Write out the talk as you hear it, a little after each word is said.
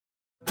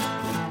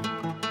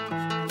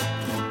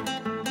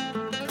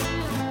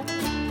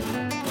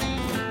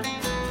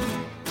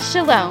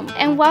Shalom,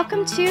 and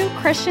welcome to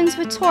Christians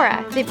with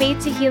Torah, the Beit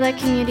Tehillah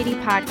Community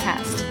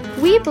Podcast.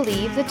 We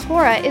believe the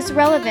Torah is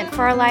relevant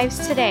for our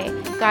lives today,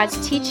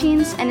 God's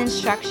teachings and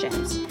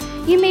instructions.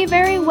 You may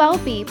very well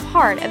be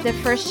part of the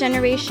first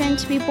generation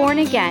to be born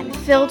again,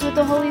 filled with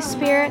the Holy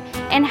Spirit,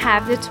 and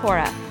have the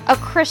Torah, a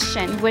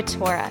Christian with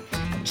Torah.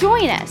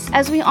 Join us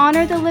as we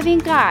honor the living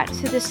God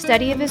through the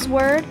study of His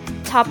Word,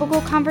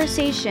 topical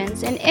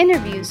conversations, and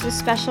interviews with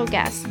special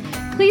guests.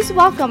 Please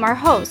welcome our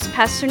hosts,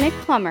 Pastor Nick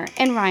Plummer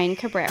and Ryan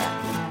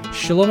Cabrera.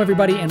 Shalom,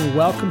 everybody, and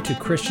welcome to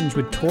Christians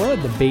with Torah,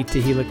 the Beit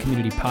Tehillah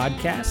Community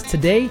Podcast.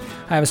 Today,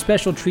 I have a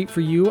special treat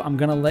for you. I'm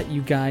going to let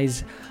you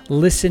guys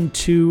listen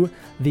to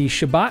the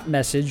Shabbat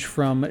message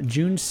from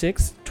June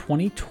 6th,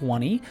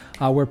 2020,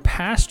 where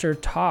Pastor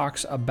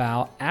talks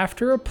about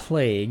after a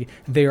plague,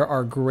 there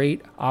are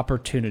great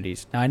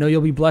opportunities. Now, I know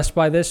you'll be blessed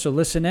by this, so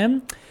listen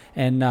in,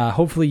 and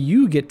hopefully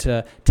you get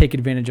to take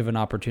advantage of an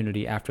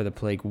opportunity after the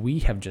plague we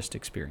have just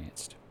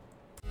experienced.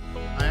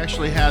 I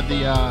actually had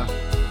the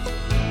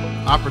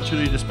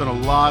opportunity to spend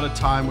a lot of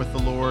time with the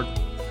Lord,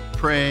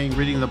 praying,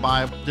 reading the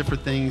Bible,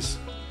 different things.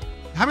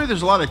 How many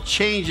there's a lot of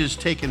changes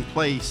taking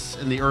place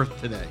in the earth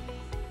today?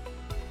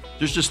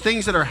 There's just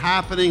things that are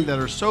happening that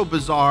are so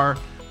bizarre,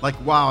 like,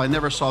 wow, I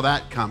never saw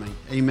that coming.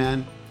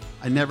 Amen.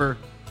 I never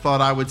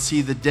thought I would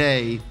see the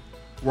day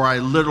where I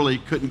literally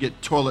couldn't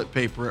get toilet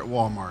paper at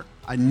Walmart.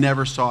 I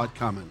never saw it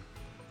coming.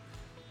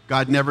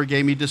 God never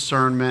gave me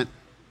discernment,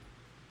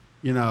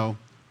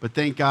 but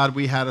thank God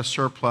we had a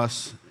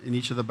surplus in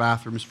each of the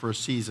bathrooms for a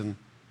season.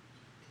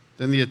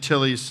 Then the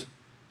Attilis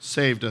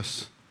saved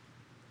us.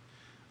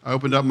 I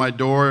opened up my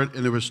door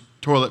and there was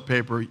toilet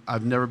paper.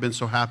 I've never been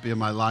so happy in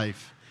my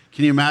life.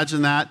 Can you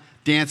imagine that?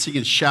 Dancing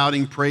and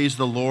shouting, praise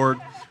the Lord,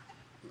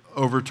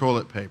 over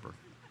toilet paper.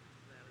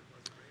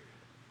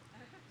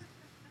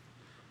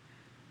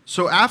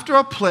 So after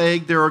a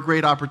plague, there are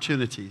great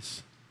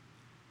opportunities.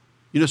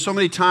 So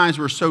many times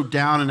we're so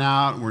down and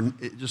out, and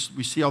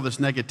we see all this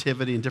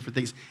negativity and different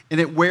things, and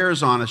it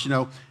wears on us.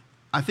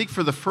 I think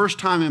for the first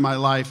time in my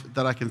life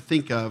that I can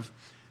think of,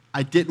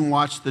 I didn't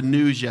watch the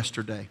news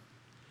yesterday.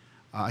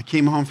 I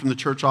came home from the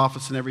church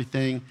office and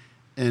everything,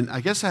 and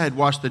I guess I had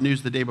watched the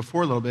news the day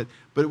before a little bit,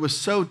 but it was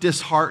so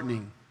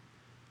disheartening.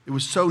 It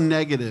was so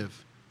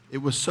negative. It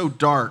was so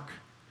dark.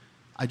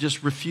 I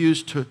just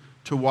refused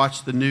to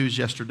watch the news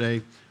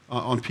yesterday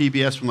on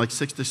PBS from like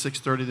 6 to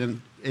 6:30,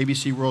 then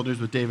ABC World News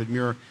with David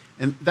Muir.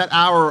 And that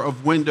hour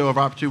of window of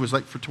opportunity was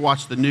like to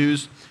watch the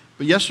news.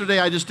 But yesterday,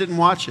 I just didn't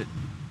watch it.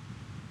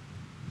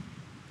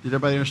 Did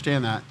everybody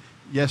understand that?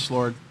 Yes,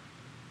 Lord.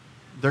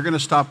 They're going to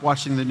stop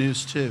watching the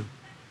news too.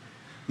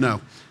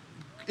 No.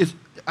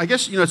 I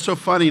guess, it's so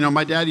funny.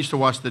 My dad used to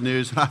watch the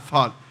news, and I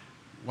thought,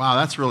 wow,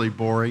 that's really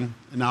boring.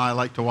 And now I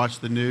like to watch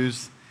the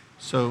news.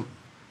 So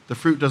the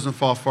fruit doesn't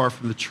fall far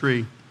from the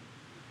tree.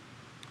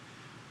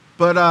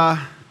 But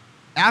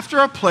after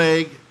a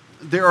plague,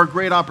 there are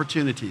great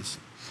opportunities.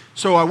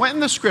 So I went in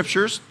the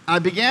scriptures. I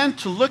began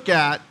to look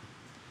at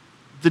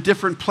the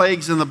different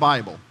plagues in the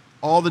Bible,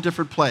 all the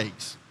different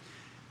plagues.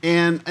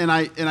 And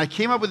I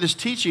came up with this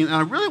teaching, and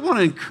I really want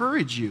to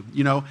encourage you.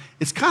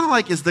 It's kind of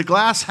like, is the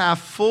glass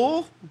half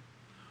full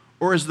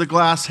or is the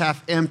glass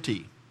half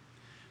empty?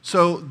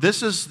 So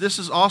this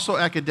is also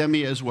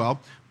academia as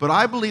well, but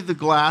I believe the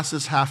glass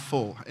is half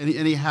full.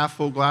 Any half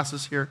full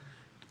glasses here?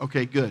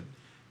 Okay, good.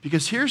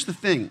 Because here's the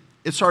thing.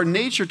 It's our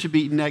nature to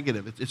be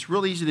negative. It's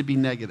really easy to be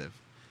negative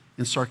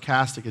and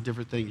sarcastic at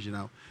different things,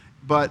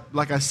 But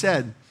like I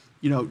said,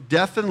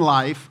 death and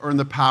life are in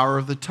the power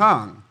of the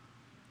tongue,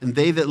 and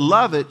they that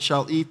love it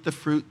shall eat the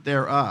fruit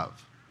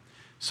thereof.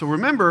 So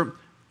remember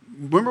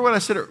what I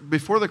said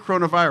before the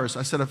coronavirus.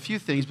 I said a few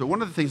things, but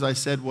one of the things I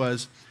said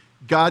was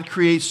God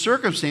creates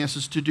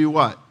circumstances to do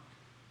what?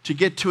 To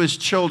get to His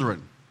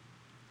children,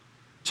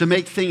 to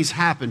make things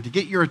happen, to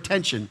get your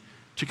attention,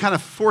 to kind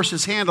of force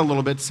His hand a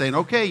little bit, saying,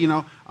 okay,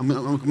 I'm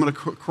going to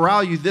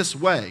corral you this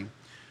way.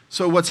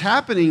 So what's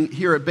happening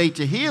here at Beit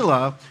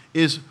Tehillah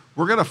is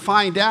we're going to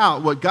find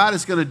out what God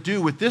is going to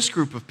do with this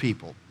group of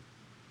people.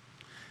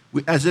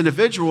 As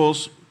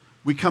individuals,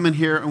 we come in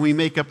here and we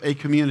make up a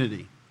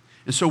community.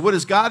 And so what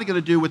is God going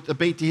to do with the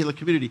Beit Tehillah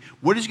community?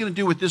 What is He going to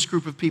do with this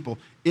group of people?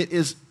 It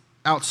is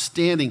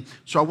outstanding.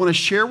 So I want to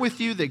share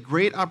with you that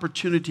great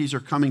opportunities are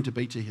coming to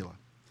Beit Tehillah.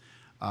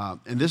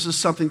 And this is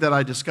something that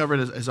I discovered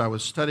as I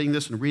was studying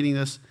this and reading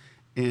this.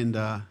 And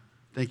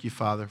thank you,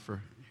 Father,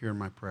 for hearing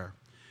my prayer.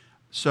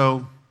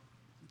 So,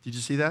 did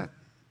you see that?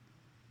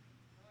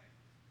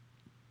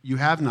 You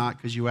have not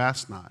because you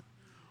asked not.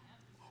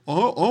 I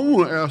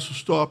want to ask to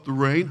stop the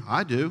rain.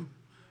 I do.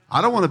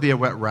 I don't want to be a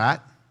wet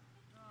rat.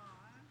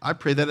 I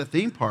pray that at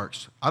theme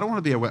parks. I don't want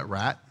to be a wet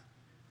rat.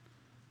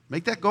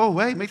 Make that go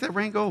away. Make that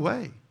rain go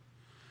away.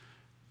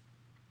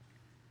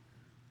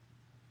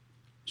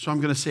 So I'm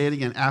going to say it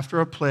again.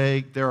 After a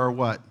plague, there are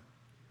what?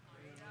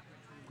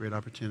 Great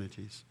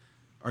opportunities.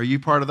 Are you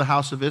part of the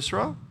house of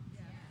Israel?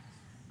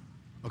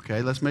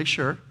 Okay, let's make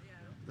sure.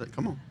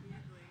 Come on.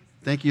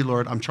 Thank you,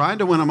 Lord. I'm trying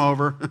to win them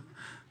over.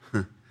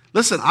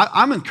 Listen,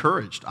 I'm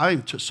encouraged. I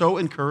am so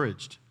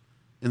encouraged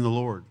in the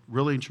Lord,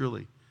 really and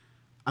truly.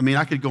 I mean,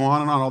 I could go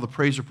on and on, all the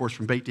praise reports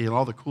from Beit Tehillah,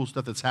 all the cool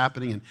stuff that's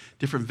happening, and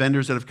different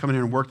vendors that have come in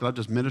here and worked, that I've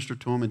just ministered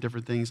to them and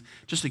different things.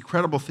 Just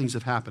incredible things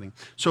that are happening.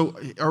 So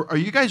are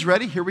you guys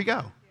ready? Here we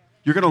go.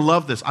 You're going to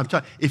love this.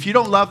 If you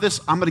don't love this,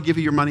 I'm going to give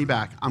you your money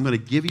back. I'm going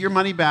to give you your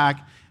money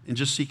back and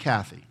just see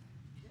Kathy.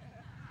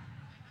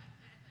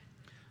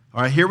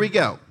 All right, here we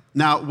go.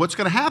 Now, what's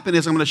going to happen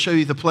is I'm going to show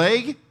you the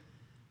plague.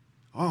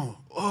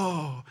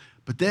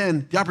 But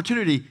then the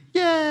opportunity,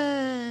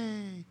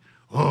 yay!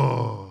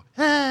 Oh,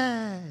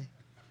 hey!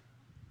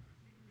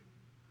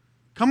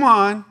 Come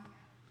on.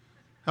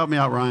 Help me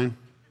out, Ryan.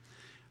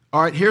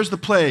 All right, here's the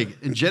plague.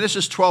 In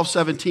Genesis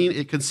 12:17,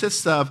 it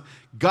consists of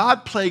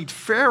God plagued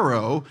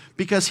Pharaoh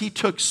because he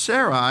took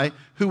Sarai,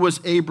 who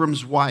was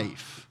Abram's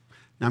wife.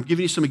 Now, I'm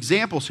giving you some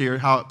examples here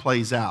how it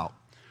plays out.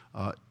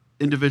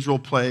 Individual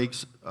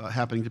plagues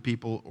happening to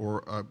people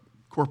or a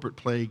corporate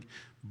plague,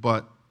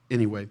 but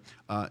anyway.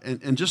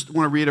 And just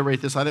want to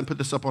reiterate this. I didn't put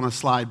this up on a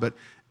slide, but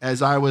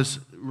as I was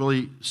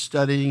really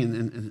studying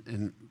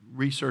and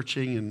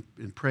researching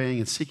and praying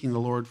and seeking the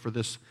Lord for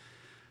this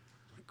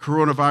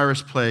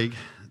coronavirus plague,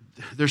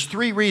 there's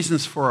 3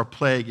 reasons for a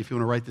plague, if you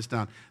want to write this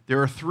down.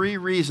 There are 3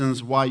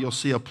 reasons why you'll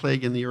see a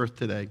plague in the earth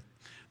today.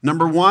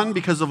 Number 1,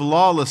 because of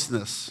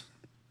lawlessness.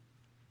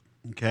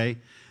 Okay?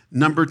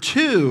 Number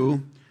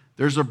 2,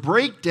 there's a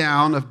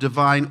breakdown of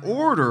divine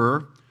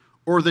order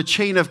or the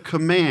chain of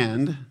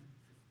command.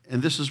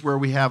 And this is where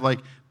we have, like,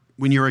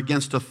 when you're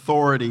against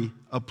authority,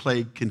 a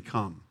plague can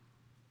come.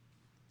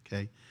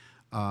 Okay?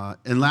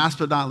 And last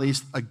but not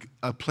least,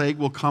 a plague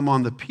will come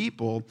on the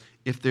people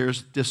if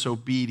there's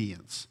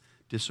disobedience.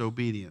 So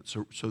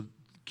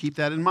keep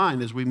that in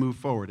mind as we move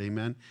forward,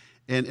 amen?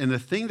 And the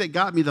thing that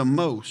got me the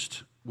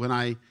most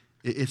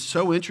it's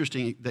so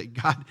interesting that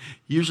God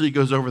usually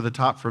goes over the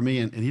top for me,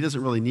 and he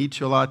doesn't really need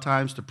to a lot of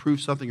times to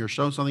prove something or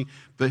show something,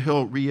 but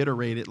he'll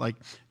reiterate it. Like,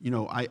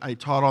 I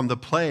taught on the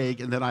plague,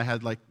 and then I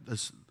had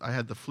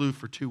the flu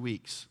for 2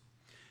 weeks.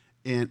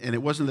 And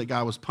it wasn't that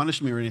God was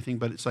punishing me or anything,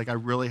 but it's like I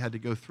really had to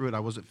go through it.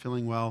 I wasn't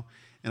feeling well,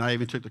 and I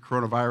even took the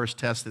coronavirus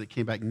test, and it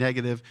came back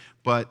negative.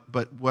 But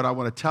what I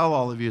want to tell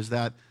all of you is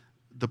that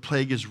the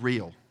plague is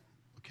real,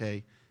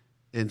 okay?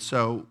 And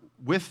so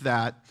with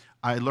that,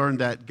 I learned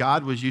that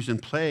God was using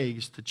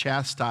plagues to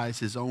chastise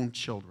his own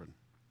children.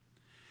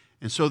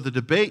 And so the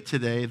debate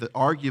today, the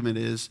argument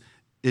is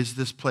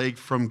this plague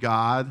from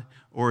God,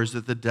 or is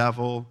it the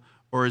devil,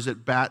 or is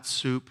it bat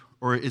soup,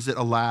 or is it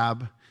a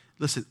lab?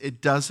 Listen,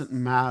 it doesn't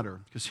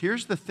matter, because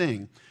here's the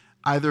thing.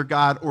 Either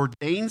God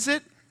ordains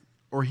it,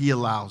 or he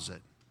allows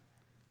it,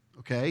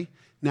 okay?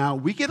 Now,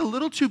 we get a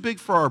little too big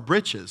for our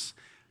britches.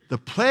 The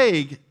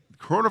plague,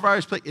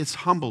 coronavirus plague, it's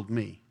humbled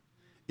me.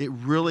 It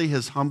really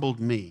has humbled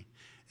me.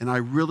 And I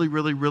really,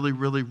 really, really,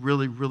 really,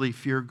 really, really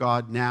fear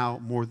God now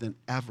more than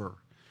ever.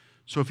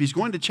 So if he's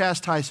going to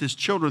chastise his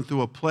children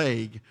through a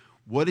plague,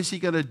 what is he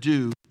going to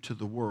do to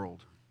the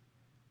world?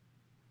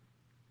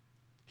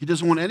 He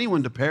doesn't want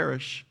anyone to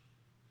perish,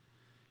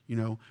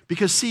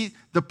 because see,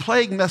 the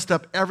plague messed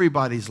up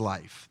everybody's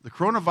life. The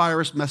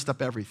coronavirus messed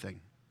up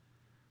everything.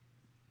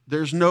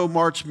 There's no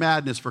March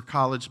Madness for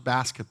college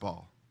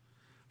basketball.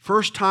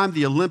 First time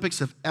the Olympics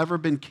have ever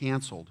been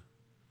canceled.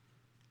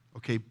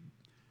 Okay,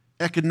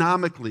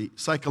 economically,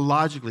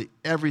 psychologically,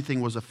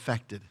 everything was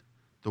affected.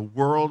 The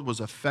world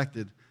was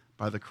affected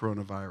by the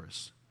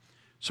coronavirus.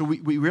 So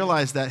we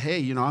realized that,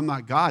 hey, I'm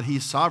not God.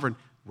 He's sovereign.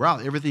 Wow,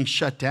 everything's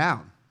shut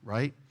down,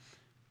 right?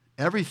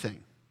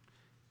 Everything.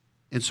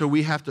 And so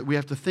we have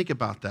to think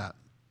about that.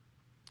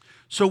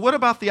 So what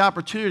about the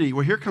opportunity?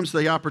 Well, here comes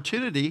the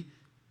opportunity.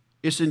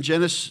 It's in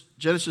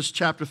Genesis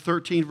chapter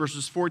 13,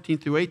 verses 14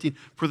 through 18.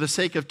 For the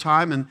sake of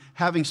time and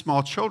having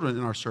small children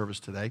in our service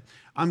today,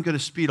 I'm going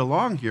to speed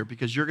along here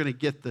because you're going to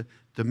get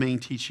the main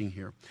teaching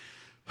here.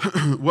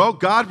 Well,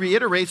 God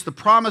reiterates the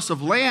promise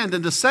of land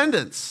and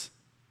descendants,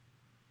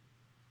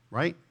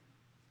 right?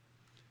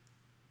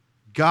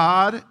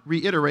 God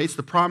reiterates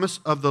the promise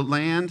of the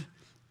land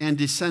and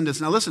descendants.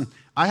 Now listen,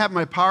 I have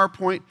my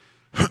PowerPoint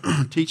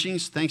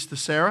teachings, thanks to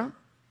Sarah.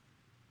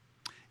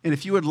 And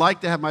if you would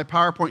like to have my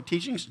PowerPoint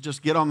teachings,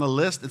 just get on the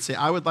list and say,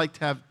 I would like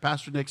to have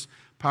Pastor Nick's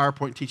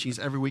PowerPoint teachings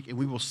every week, and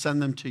we will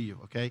send them to you,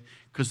 okay?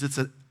 Because it's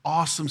an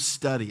awesome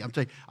study. I'm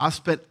telling you, I've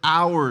spent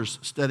hours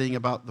studying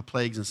about the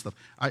plagues and stuff.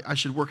 I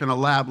should work in a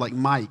lab like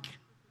Mike,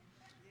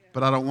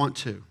 but I don't want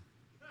to.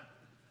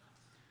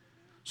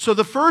 So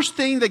the first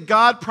thing that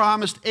God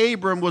promised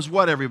Abram was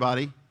what,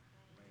 everybody?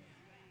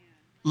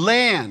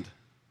 Land.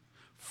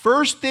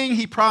 First thing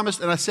he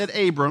promised, and I said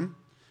Abram,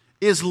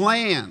 is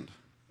land.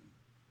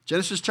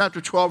 Genesis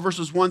chapter 12,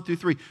 verses 1 through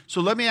 3.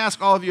 So let me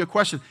ask all of you a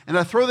question. And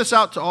I throw this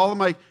out to all of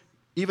my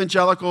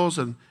evangelicals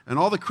and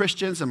all the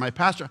Christians and my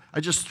pastor. I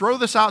just throw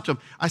this out to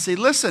them. I say,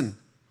 listen,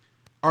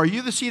 are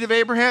you the seed of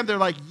Abraham? They're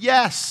like,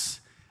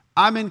 yes,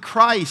 I'm in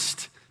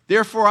Christ.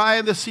 Therefore, I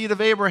am the seed of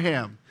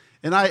Abraham.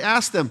 And I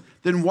ask them,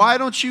 then why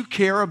don't you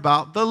care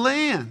about the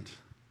land?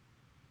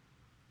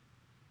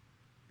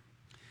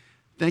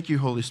 Thank you,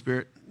 Holy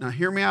Spirit. Now,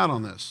 hear me out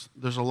on this.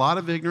 There's a lot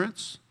of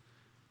ignorance,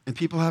 and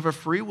people have a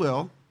free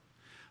will.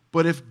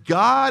 But if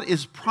God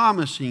is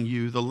promising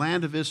you the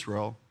land of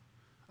Israel,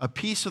 a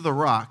piece of the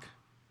rock,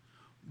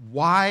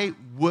 why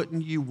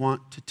wouldn't you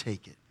want to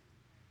take it?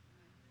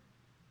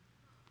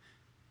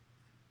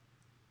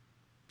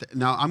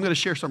 Now, I'm going to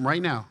share something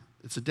right now.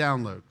 It's a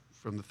download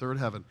from the third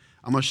heaven.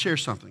 I'm going to share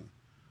something.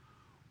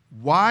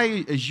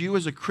 Why, as you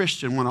as a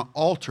Christian, want to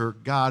alter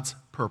God's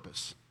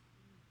purpose?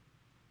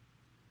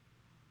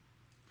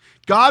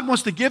 God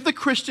wants to give the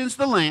Christians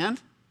the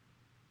land,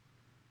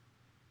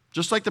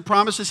 just like the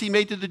promises he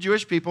made to the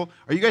Jewish people.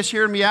 Are you guys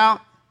hearing me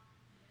out?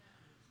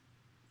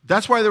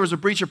 That's why there was a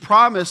breach of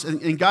promise,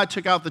 and God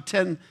took out the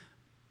 10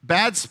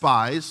 bad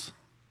spies,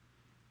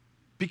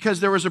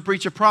 because there was a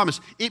breach of promise.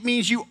 It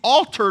means you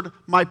altered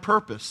my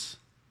purpose.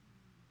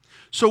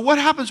 So what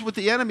happens with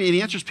the enemy? And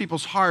he enters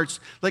people's hearts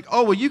like,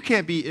 oh, well, you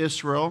can't be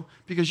Israel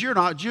because you're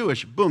not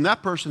Jewish. Boom,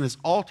 that person has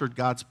altered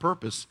God's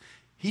purpose.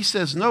 He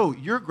says, no,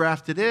 you're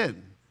grafted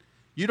in.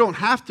 You don't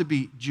have to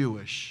be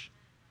Jewish.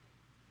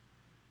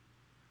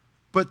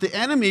 But the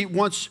enemy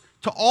wants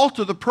to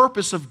alter the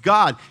purpose of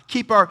God.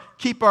 Keep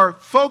our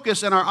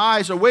focus and our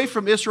eyes away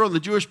from Israel and the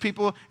Jewish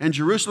people and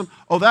Jerusalem.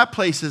 Oh, that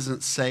place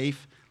isn't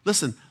safe.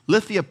 Listen,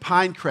 Lithia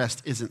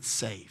Pinecrest isn't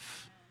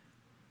safe.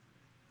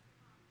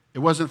 It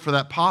wasn't for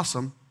that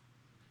possum.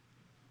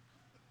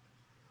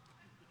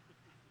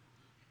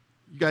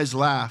 You guys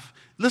laugh.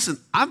 Listen,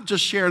 I'm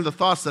just sharing the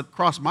thoughts that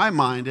cross my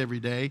mind every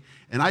day,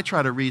 and I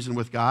try to reason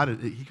with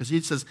God because he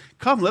says,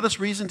 come, let us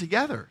reason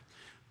together.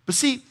 But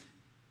see,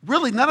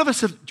 really, none of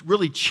us have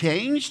really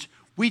changed.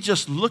 We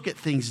just look at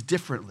things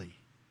differently.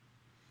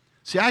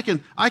 See, I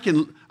can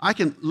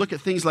look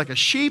at things like a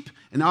sheep,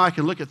 and now I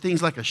can look at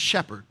things like a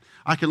shepherd.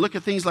 I can look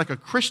at things like a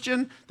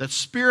Christian that's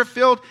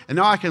spirit-filled, and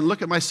now I can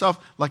look at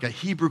myself like a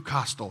Hebrew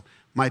Costal.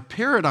 My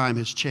paradigm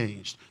has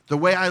changed, the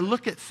way I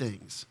look at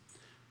things.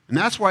 And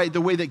that's why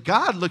the way that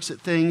God looks at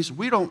things,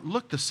 we don't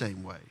look the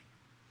same way.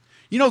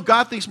 You know,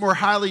 God thinks more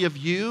highly of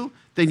you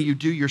than you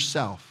do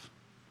yourself.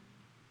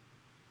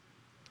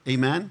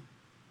 Amen?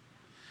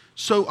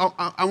 So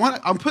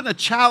I'm putting a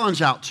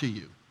challenge out to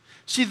you.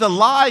 See, the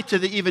lie to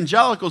the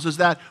evangelicals is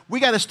that we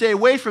got to stay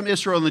away from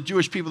Israel and the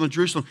Jewish people in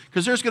Jerusalem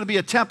because there's going to be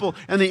a temple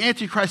and the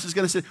Antichrist is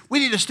going to say, we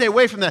need to stay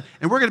away from that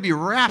and we're going to be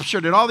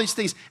raptured and all these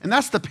things. And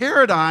that's the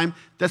paradigm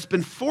that's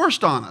been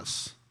forced on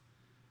us.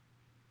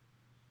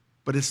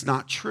 But it's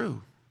not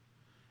true.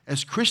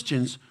 As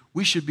Christians,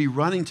 we should be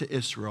running to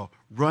Israel,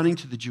 running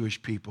to the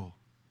Jewish people.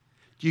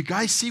 Do you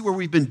guys see where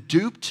we've been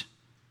duped?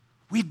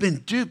 We've been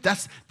duped.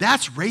 That's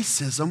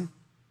racism.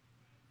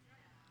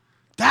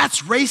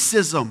 That's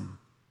racism.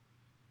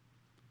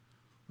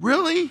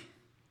 Really?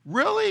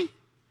 Really?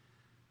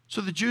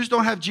 So the Jews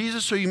don't have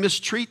Jesus, so you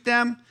mistreat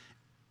them?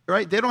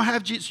 Right? They don't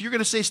have Jesus. So you're going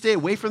to say stay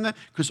away from them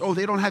because, oh,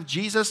 they don't have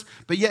Jesus,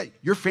 but yet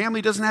your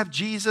family doesn't have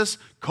Jesus,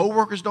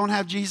 co-workers don't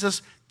have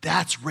Jesus.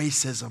 That's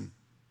racism.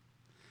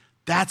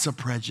 That's a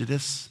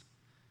prejudice.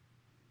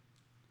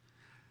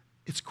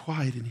 It's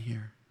quiet in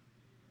here.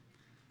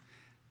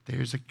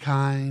 There's a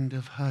kind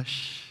of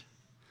hush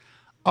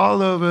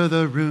all over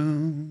the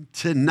room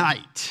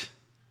tonight.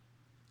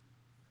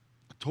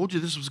 Told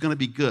you this was going to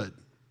be good.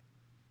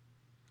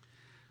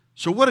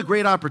 So what a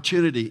great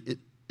opportunity.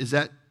 Is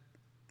that,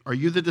 are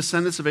you the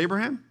descendants of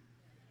Abraham?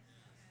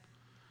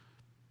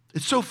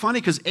 It's so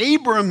funny because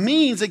Abram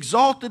means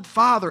exalted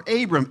father.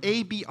 Abram,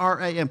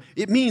 A-B-R-A-M.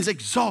 It means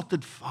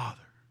exalted father.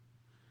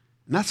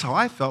 And that's how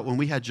I felt when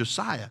we had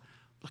Josiah.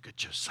 Look at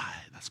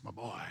Josiah, that's my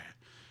boy.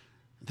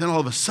 And then all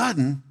of a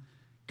sudden,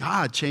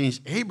 God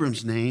changed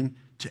Abram's name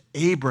to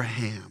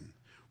Abraham,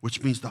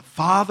 which means the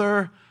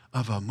father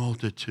of a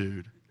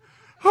multitude.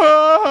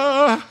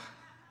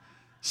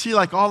 See,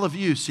 like all of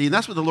you, see, and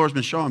that's what the Lord's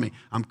been showing me.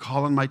 I'm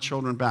calling my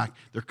children back.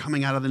 They're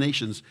coming out of the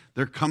nations.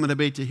 They're coming to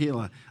Beit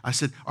Tehillah. I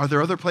said, are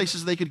there other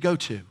places they could go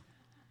to?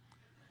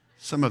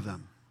 Some of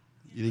them.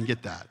 You didn't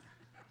get that.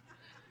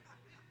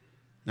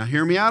 Now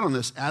hear me out on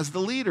this. As the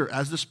leader,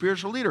 as the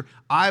spiritual leader,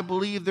 I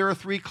believe there are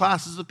 3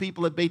 classes of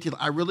people at Beit Tehillah.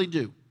 I really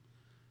do.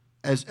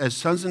 As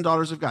sons and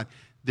daughters of God.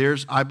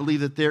 I believe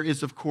that there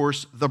is, of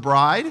course, the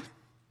bride.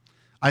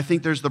 I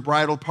think there's the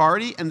bridal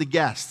party and the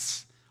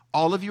guests.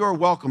 All of you are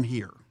welcome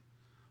here.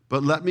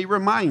 But let me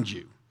remind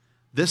you,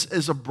 this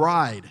is a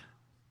bride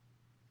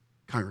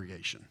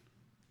congregation.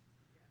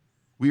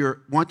 We are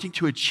wanting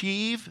to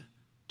achieve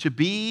to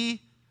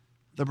be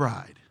the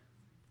bride.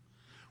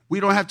 We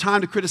don't have time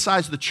to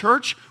criticize the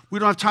church. We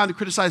don't have time to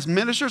criticize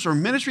ministers or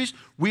ministries.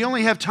 We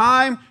only have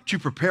time to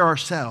prepare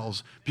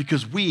ourselves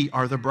because we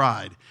are the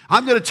bride.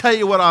 I'm going to tell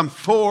you what I'm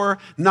for,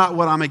 not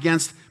what I'm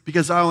against,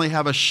 because I only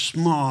have a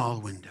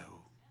small window.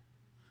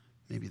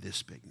 Maybe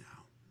this big now.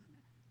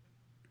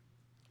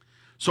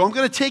 So I'm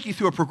going to take you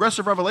through a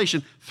progressive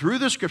revelation through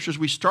the scriptures.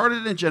 We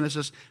started in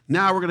Genesis.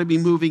 Now we're going to be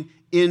moving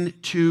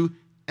into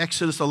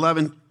Exodus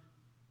 11,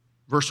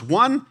 verse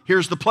 1.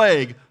 Here's the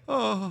plague.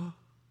 Oh.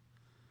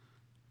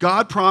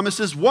 God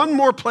promises one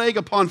more plague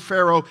upon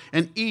Pharaoh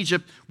and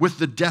Egypt with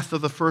the death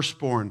of the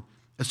firstborn.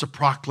 It's a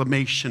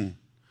proclamation.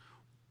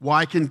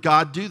 Why can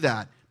God do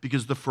that?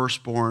 Because the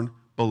firstborn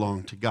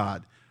belonged to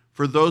God.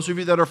 For those of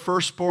you that are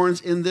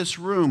firstborns in this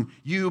room,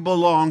 you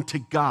belong to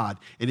God.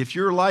 And if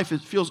your life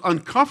feels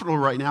uncomfortable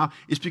right now,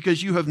 it's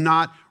because you have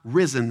not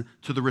risen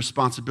to the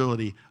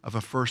responsibility of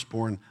a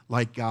firstborn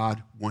like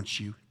God wants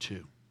you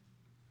to.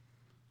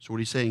 So what are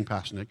you saying,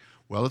 Pastor Nick?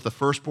 Well, if the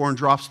firstborn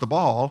drops the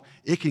ball,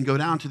 it can go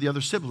down to the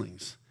other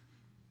siblings,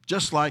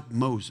 just like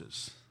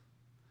Moses.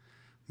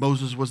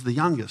 Moses was the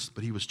youngest,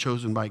 but he was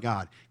chosen by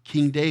God.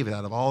 King David,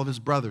 out of all of his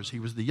brothers, he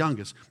was the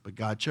youngest, but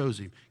God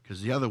chose him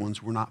because the other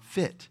ones were not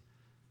fit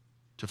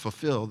to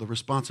fulfill the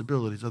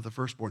responsibilities of the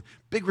firstborn.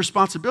 Big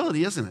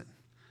responsibility, isn't it?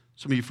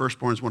 Some of you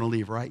firstborns want to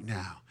leave right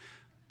now.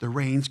 The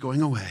rain's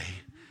going away.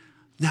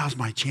 Now's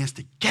my chance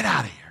to get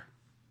out of here.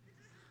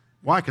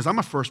 Why? Because I'm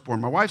a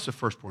firstborn. My wife's a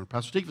firstborn.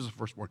 Pastor Steve is a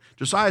firstborn.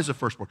 Josiah's a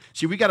firstborn.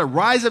 See, we got to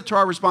rise up to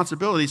our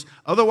responsibilities.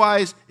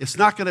 Otherwise, it's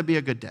not going to be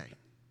a good day.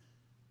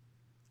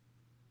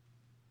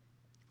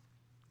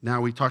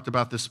 Now, we talked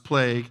about this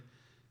plague.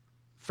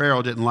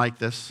 Pharaoh didn't like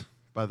this,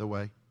 by the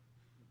way.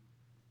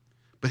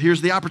 But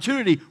here's the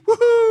opportunity.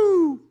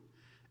 Woohoo!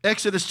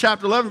 Exodus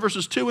chapter 11,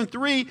 verses 2 and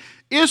 3.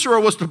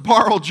 Israel was to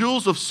borrow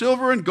jewels of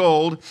silver and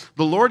gold.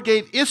 The Lord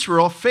gave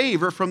Israel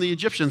favor from the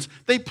Egyptians.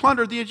 They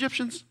plundered the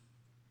Egyptians.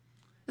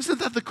 Isn't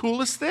that the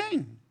coolest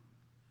thing?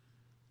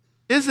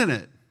 Isn't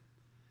it?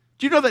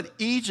 Do you know that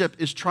Egypt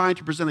is trying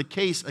to present a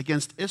case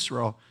against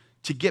Israel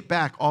to get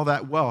back all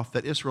that wealth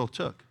that Israel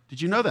took?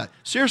 Did you know that?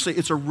 Seriously,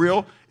 it's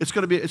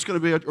going to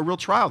be a real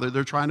trial.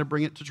 They're trying to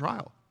bring it to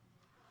trial.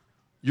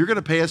 You're going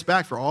to pay us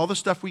back for all the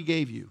stuff we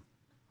gave you.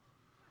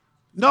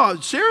 No,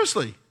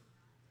 seriously.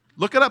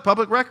 Look it up,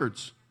 public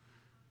records.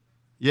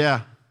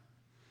 Yeah.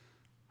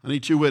 I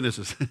need 2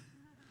 witnesses.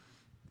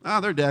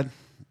 They're dead.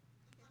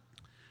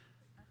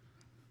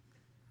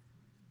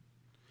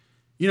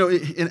 You know,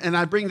 and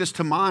I bring this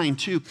to mind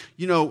too.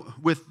 You know,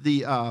 with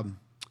the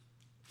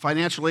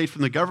financial aid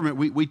from the government,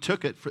 we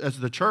took it as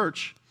the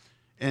church,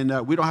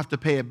 and we don't have to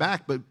pay it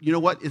back. But you know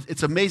what?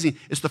 It's amazing.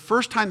 It's the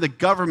first time the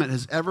government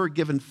has ever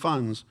given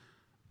funds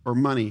or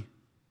money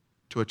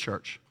to a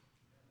church.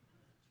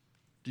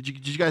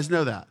 Did you guys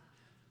know that?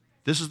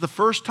 This is the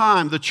first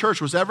time the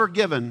church was ever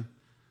given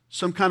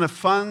some kind of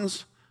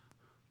funds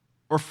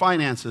or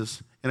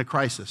finances in a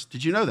crisis.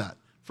 Did you know that?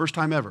 First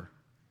time ever.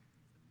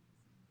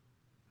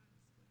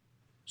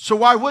 So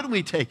why wouldn't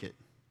we take it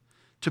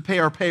to pay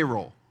our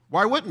payroll?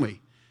 Why wouldn't we?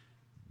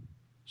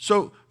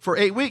 So for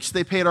 8 weeks,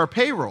 they paid our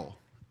payroll.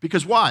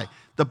 Because why?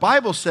 The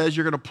Bible says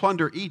you're going to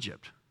plunder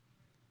Egypt.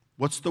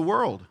 What's the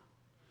world?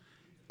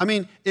 I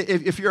mean,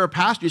 if you're a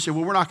pastor, you say,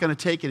 well, we're not going to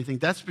take anything.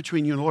 That's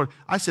between you and the Lord.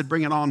 I said,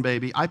 bring it on,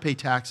 baby. I pay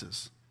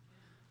taxes.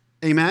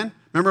 Amen?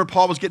 Remember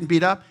Paul was getting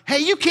beat up? Hey,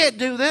 you can't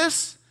do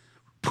this.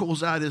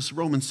 Pulls out his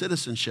Roman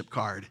citizenship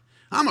card.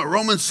 I'm a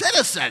Roman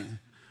citizen.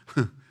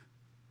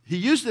 He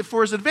used it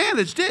for his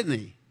advantage, didn't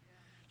he?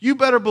 You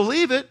better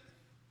believe it.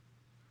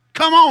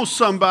 Come on,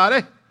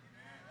 somebody.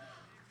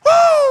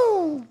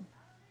 Woo!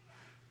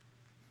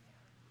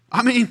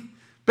 I mean,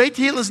 Beit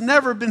Tehilah's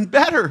never been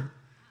better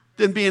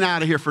than being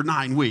out of here for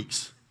 9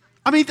 weeks.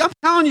 I mean, I'm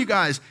telling you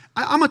guys,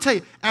 I'm going to tell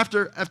you,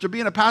 after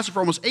being a pastor for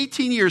almost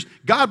 18 years,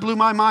 God blew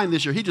my mind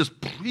this year.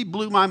 He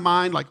blew my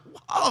mind like,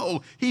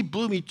 whoa. He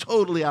blew me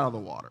totally out of the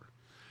water.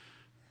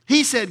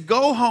 He said,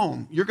 go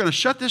home. You're going to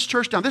shut this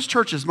church down. This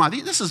church is mine.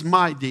 This is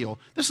my deal.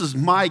 This is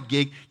my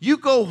gig. You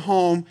go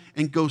home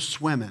and go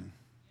swimming.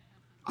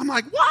 I'm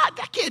like, what?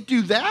 I can't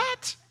do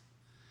that.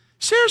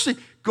 Seriously,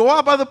 go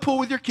out by the pool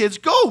with your kids.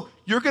 Go.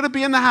 You're going to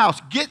be in the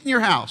house. Get in your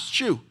house.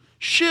 Shoo.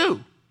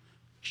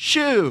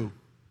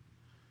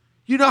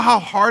 You know how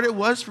hard it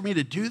was for me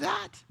to do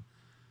that?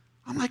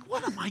 I'm like,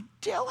 what am I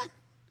doing?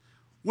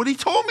 What he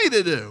told me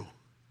to do.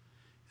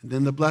 And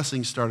then the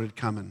blessings started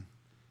coming.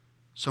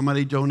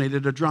 Somebody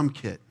donated a drum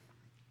kit.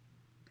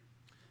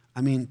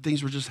 I mean,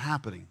 things were just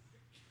happening.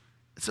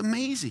 It's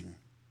amazing.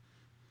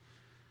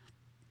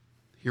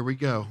 Here we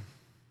go.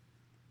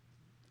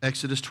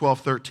 Exodus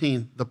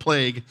 12:13, the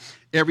plague.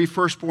 Every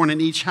firstborn in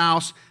each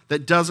house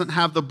that doesn't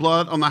have the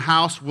blood on the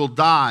house will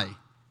die.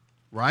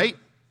 Right?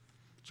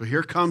 So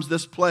here comes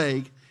this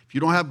plague. If you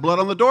don't have blood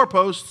on the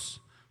doorposts,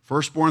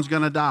 firstborn's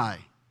going to die.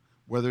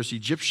 Whether it's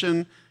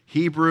Egyptian,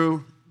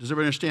 Hebrew, does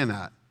everybody understand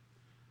that?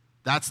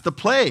 That's the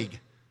plague.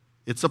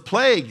 It's a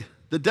plague,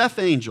 the death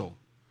angel,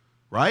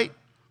 right?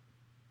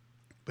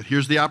 But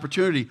here's the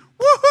opportunity.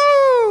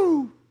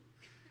 Woohoo!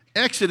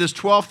 Exodus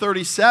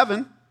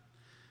 12:37,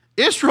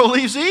 Israel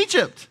leaves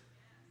Egypt.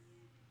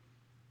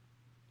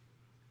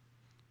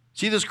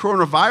 See, this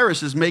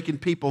coronavirus is making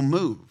people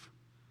move.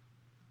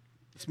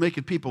 It's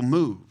making people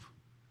move.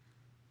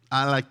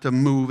 I like to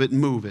move it.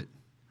 Move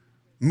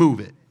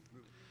it.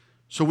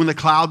 So when the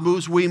cloud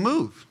moves, we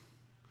move.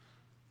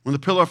 When the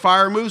pillar of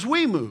fire moves,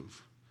 we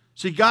move.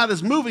 See, God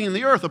is moving in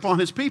the earth upon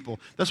his people.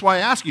 That's why I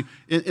ask you,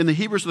 in the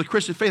Hebrews of the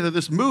Christian faith of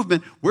this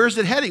movement, where's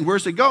it heading?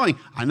 Where's it going?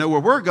 I know where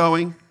we're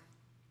going.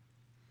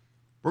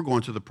 We're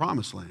going to the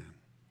promised land.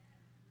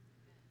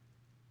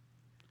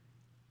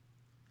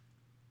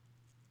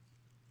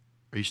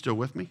 Are you still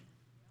with me?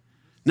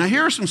 Now,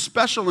 here are some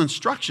special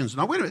instructions.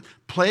 Now, wait a minute.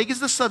 Plague is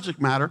the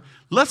subject matter.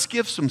 Let's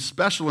give some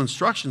special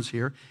instructions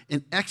here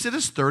in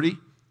Exodus 30,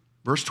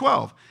 verse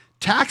 12.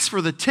 Tax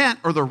for the tent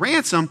or the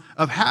ransom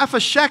of half a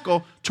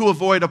shekel to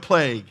avoid a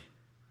plague.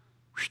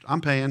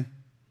 I'm paying.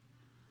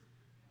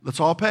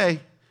 Let's all pay.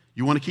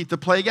 You want to keep the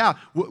plague out.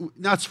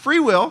 Now, it's free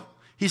will.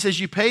 He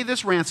says you pay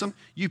this ransom,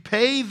 you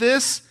pay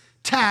this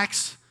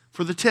tax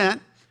for the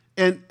tent,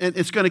 and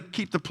it's going to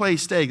keep the plague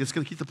staying. It's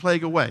going to keep the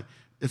plague away.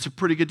 It's a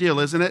pretty good deal,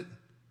 isn't it?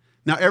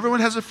 Now,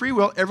 everyone has a free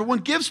will. Everyone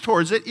gives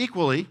towards it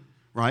equally,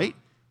 right?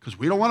 Because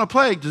we don't want a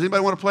plague. Does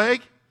anybody want a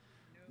plague?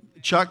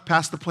 No. Chuck,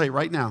 pass the plate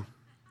right now.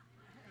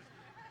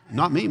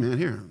 Not me, man.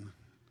 Here.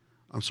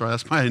 I'm sorry,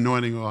 that's my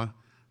anointing oil.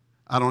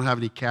 I don't have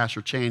any cash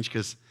or change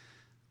because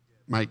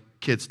my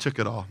kids took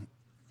it all.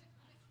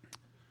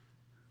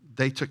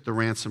 They took the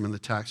ransom and the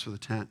tax for the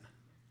tent.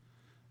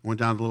 Went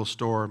down to the little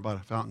store and bought a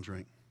fountain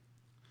drink.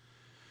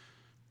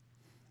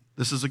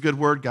 This is a good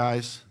word,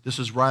 guys. This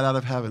is right out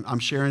of heaven. I'm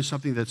sharing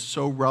something that's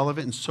so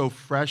relevant and so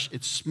fresh,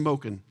 it's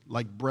smoking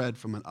like bread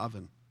from an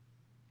oven.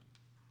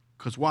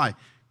 Because why?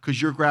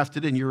 Because you're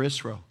grafted in. You're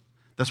Israel.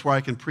 That's why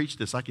I can preach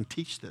this. I can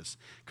teach this.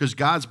 Because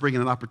God's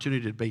bringing an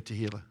opportunity to Beit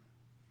Tehillah.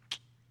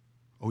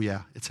 Oh,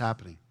 yeah, it's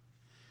happening.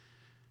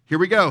 Here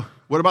we go.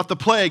 What about the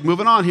plague?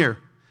 Moving on here.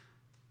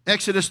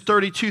 Exodus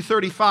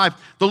 32:35.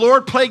 The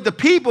Lord plagued the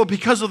people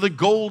because of the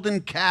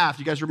golden calf.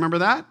 You guys remember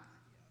that?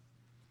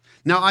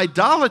 Now,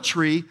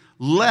 idolatry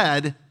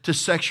led to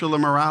sexual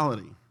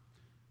immorality.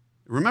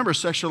 Remember,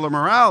 sexual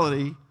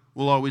immorality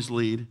will always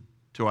lead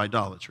to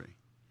idolatry.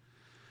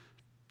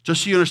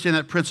 Just so you understand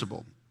that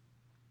principle.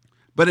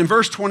 But in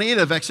verse 28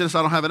 of Exodus,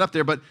 I don't have it up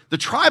there, but the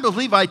tribe of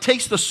Levi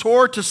takes the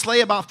sword to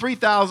slay about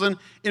 3,000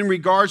 in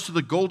regards to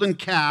the golden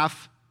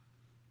calf.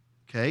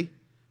 Okay?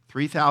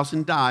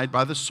 3,000 died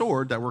by the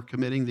sword that were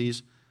committing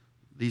these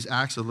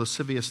acts of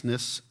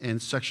lasciviousness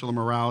and sexual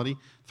immorality.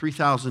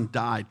 3,000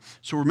 died.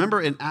 So remember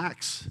in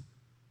Acts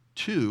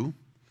 2,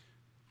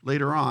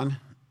 later on,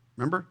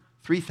 remember?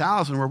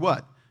 3,000 were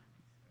what?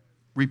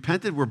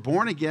 Repented, were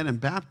born again, and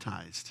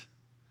baptized.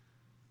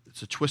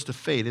 It's a twist of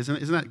fate, isn't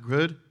it? Isn't that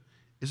good?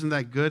 Isn't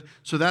that good?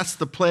 So that's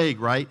the plague,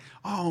 right?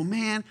 Oh,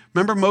 man.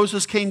 Remember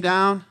Moses came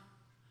down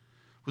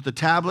with the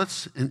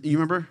tablets? And you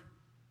remember?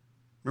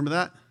 Remember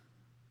that?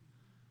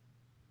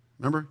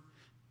 Remember?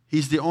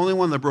 He's the only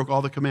one that broke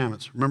all the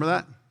commandments. Remember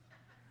that?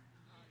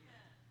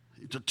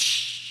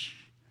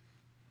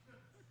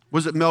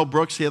 Was it Mel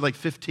Brooks? He had like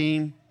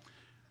 15.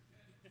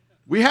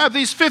 We have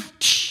these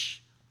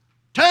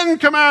 10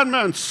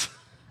 commandments.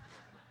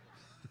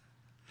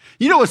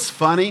 You know what's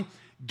funny?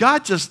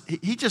 God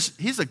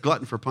he's a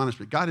glutton for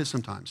punishment. God is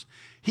sometimes.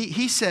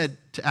 He said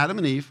to Adam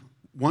and Eve,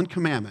 one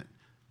commandment: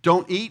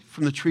 don't eat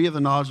from the tree of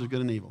the knowledge of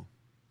good and evil.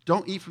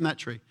 Don't eat from that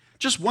tree.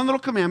 Just one little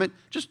commandment,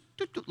 just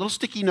a little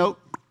sticky note,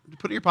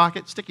 put it in your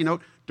pocket, sticky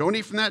note, don't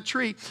eat from that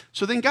tree.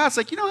 So then God's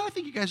like, you know what, I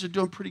think you guys are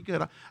doing pretty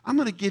good. I'm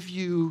going to give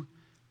you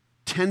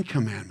 10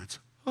 commandments.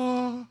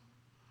 We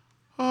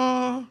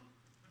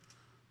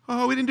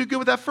didn't do good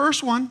with that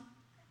first one,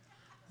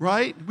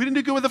 right? We didn't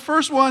do good with the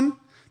first one.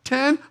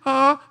 10,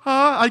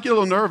 I get a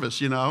little nervous,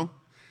 you know.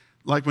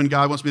 Like when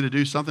God wants me to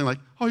do something like,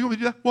 oh, you want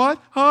me to do that?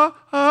 What?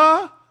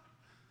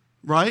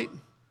 Right?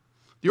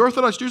 The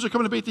Orthodox Jews are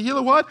coming to Beit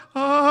Tehillah. What?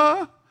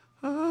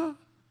 What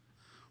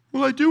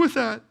will I do with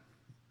that?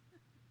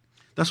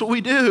 That's what we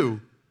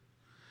do.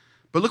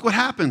 But look what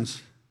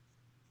happens.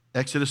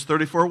 Exodus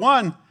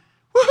 34:1.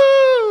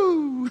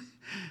 Woohoo!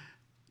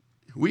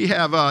 We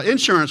have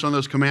insurance on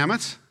those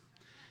commandments.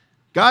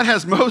 God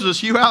has Moses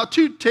hew out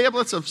 2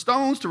 tablets of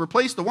stones to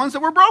replace the ones that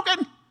were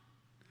broken.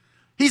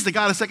 He's the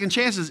God of second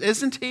chances,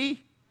 isn't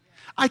he?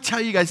 I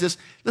tell you guys this.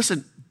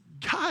 Listen,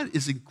 God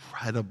is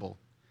incredible.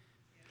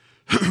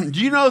 Do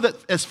you know that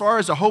as far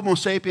as a Homo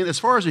sapien, as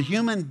far as a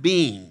human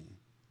being,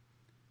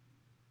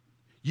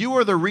 you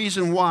are the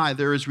reason why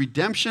there is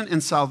redemption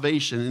and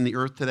salvation in the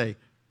earth today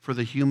for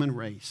the human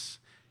race.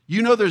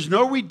 You know there's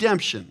no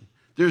redemption,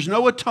 there's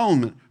no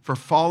atonement for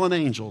fallen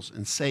angels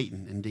and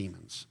Satan and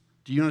demons.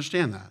 Do you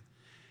understand that?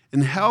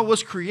 And hell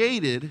was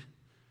created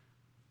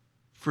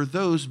for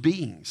those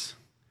beings.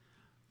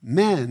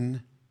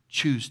 Men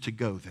choose to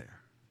go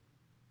there.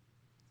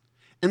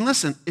 And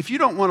listen, if you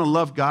don't want to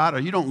love God or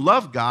you don't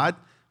love God,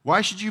 why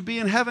should you be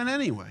in heaven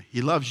anyway?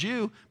 He loves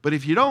you, but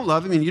if you don't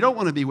love him and you don't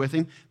want to be with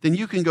him, then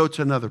you can go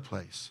to another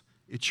place.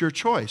 It's your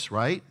choice,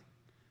 right?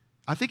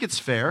 I think it's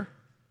fair,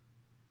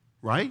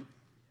 right?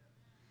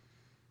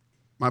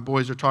 My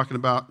boys are talking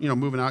about,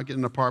 moving out,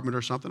 getting an apartment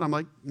or something. I'm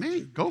like,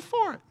 man, go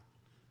for it.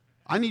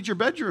 I need your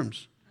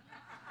bedrooms.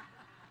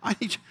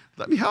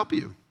 Let me help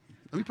you.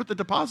 Let me put the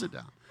deposit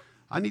down.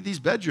 I need these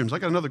bedrooms. I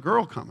got another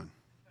girl coming.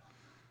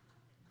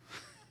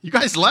 You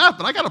guys laugh,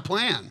 but I got a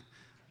plan.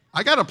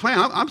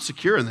 I'm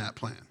secure in that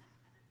plan.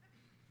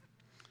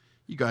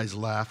 You guys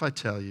laugh, I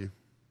tell you.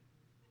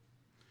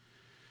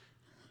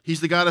 He's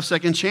the God of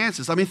second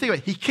chances. I mean, think about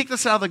it. He kicked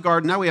us out of the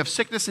garden. Now we have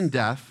sickness and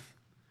death.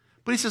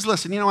 But he says,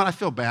 listen, you know what? I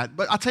feel bad.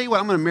 But I'll tell you what,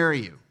 I'm going to marry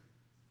you.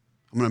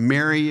 I'm going to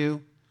marry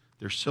you.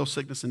 There's still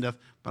sickness and death,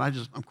 but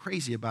I'm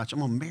crazy about you.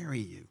 I'm going to marry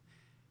you.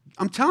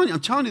 I'm telling you,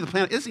 the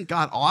plan, isn't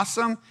God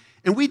awesome?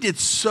 And we did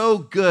so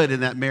good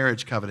in that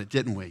marriage covenant,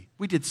 didn't we?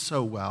 We did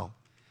so well.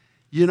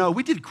 You know,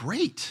 we did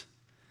great.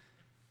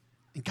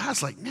 And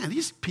God's like, man,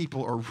 these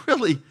people are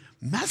really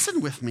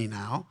messing with me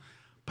now,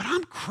 but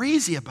I'm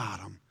crazy about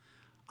them.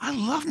 I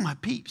love my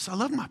peeps. I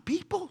love my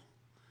people.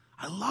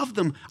 I love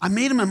them. I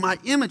made them in my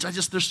image.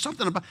 There's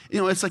something about,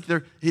 it's like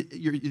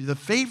you're the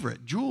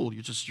favorite. Jewel,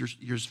 you're just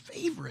your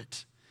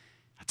favorite.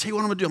 I tell you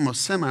what I'm going to do. I'm going to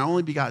send my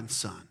only begotten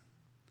son.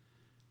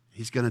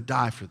 He's going to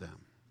die for them.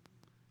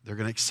 They're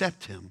going to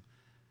accept him,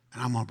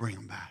 and I'm going to bring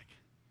them back.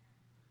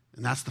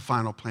 And that's the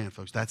final plan,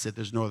 folks. That's it.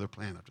 There's no other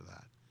plan after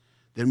that.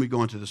 Then we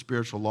go into the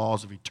spiritual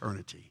laws of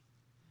eternity.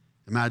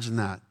 Imagine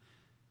that.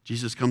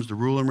 Jesus comes to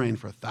rule and reign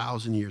for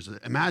 1,000 years.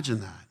 Imagine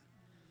that.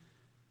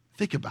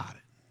 Think about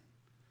it.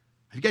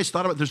 Have you guys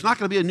thought about it? There's not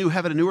going to be a new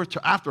heaven and new earth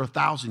after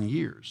 1,000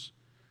 years.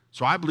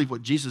 So I believe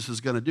what Jesus is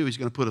going to do, he's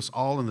going to put us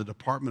all in the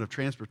Department of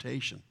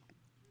Transportation.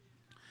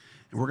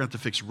 And we're going to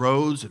have to fix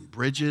roads and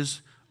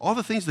bridges, all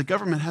the things the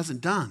government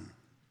hasn't done.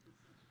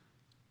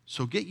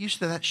 So get used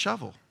to that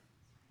shovel,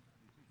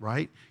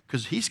 right?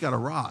 Because he's got a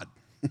rod.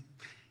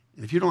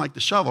 And if you don't like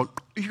the shovel,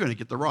 you're going to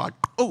get the rod.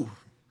 Oh,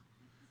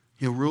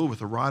 he'll rule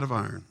with a rod of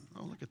iron.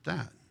 Oh, look at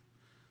that.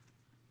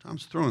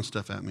 Tom's throwing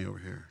stuff at me over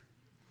here.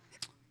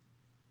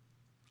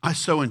 I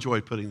so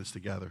enjoyed putting this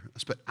together. I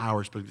spent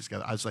hours putting this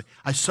together.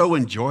 I so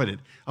enjoyed it.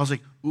 I was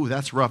like, ooh,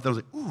 that's rough. Then I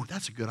was like, ooh,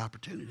 that's a good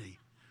opportunity.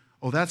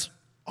 Oh,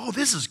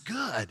 this is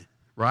good,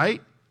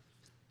 right?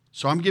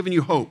 So I'm giving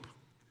you hope.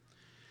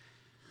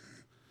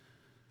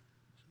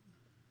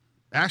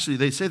 Actually,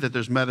 they say that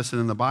there's medicine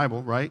in the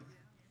Bible, right?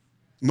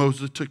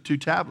 Moses took 2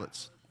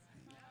 tablets.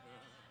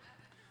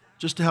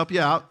 Just to help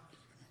you out.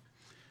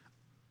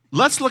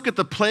 Let's look at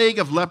the plague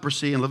of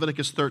leprosy in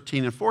Leviticus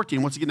 13 and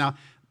 14. Once again, now,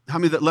 how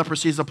many that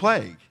leprosy is a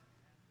plague?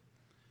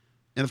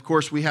 And of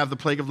course, we have the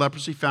plague of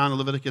leprosy found in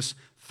Leviticus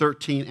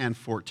 13 and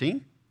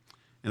 14.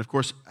 And of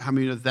course, how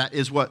many of that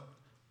is what?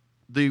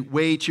 The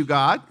way to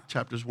God,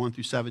 chapters 1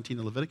 through 17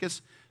 in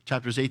Leviticus.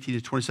 Chapters 18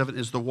 to 27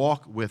 is the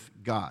walk with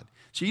God.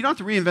 So you don't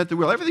have to reinvent the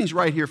wheel. Everything's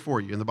right here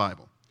for you in the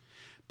Bible.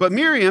 But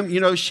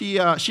Miriam,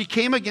 she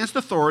came against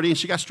authority and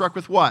she got struck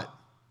with what?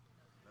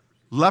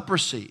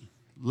 Leprosy.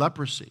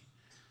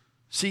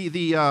 See,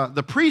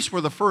 the priests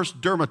were the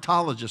first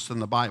dermatologists in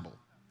the Bible.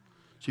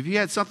 So if you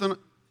had something,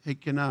 hey,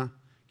 can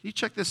you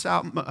check this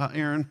out,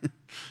 Aaron?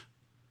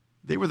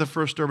 They were the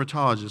first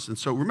dermatologists. And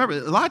so remember,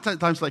 a lot of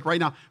times, like right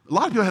now, a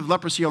lot of people have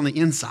leprosy on the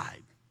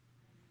inside.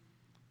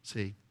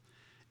 See?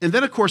 And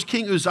then, of course,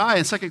 King Uzziah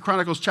in 2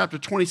 Chronicles chapter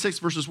 26,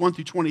 verses 1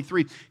 through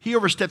 23, he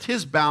overstepped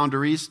his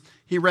boundaries.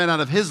 He ran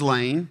out of his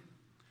lane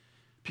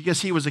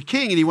because he was a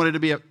king and he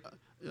wanted to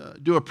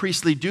do a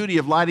priestly duty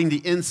of lighting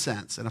the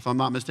incense. And if I'm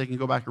not mistaken,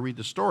 go back and read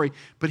the story.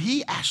 But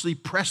he actually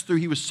pressed through.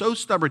 He was so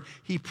stubborn.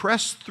 He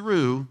pressed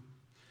through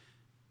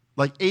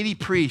like 80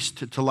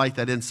 priests to light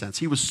that incense.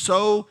 He was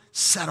so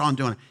set on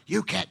doing it.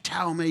 You can't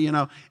tell me,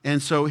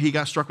 And so he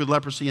got struck with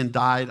leprosy and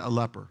died a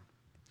leper.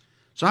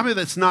 So how many of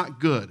that's not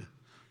good?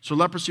 So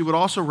leprosy would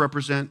also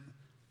represent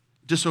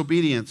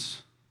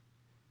disobedience.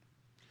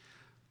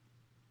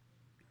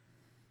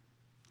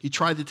 He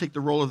tried to take the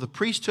role of the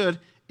priesthood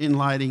in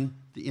lighting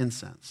the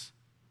incense.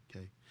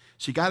 Okay.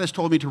 See, God has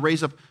told me to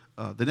raise up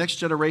the next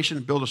generation,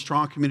 build a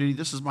strong community.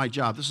 This is my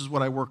job. This is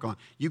what I work on.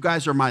 You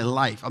guys are my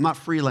life. I'm not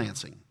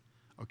freelancing.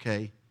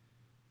 Okay.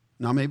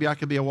 Now, maybe I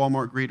could be a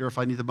Walmart greeter if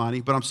I need the money,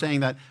 but I'm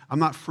saying that I'm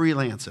not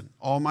freelancing.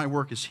 All my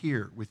work is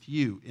here with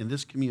you in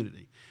this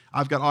community.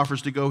 I've got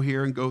offers to go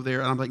here and go there,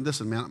 and I'm like,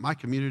 listen, man, my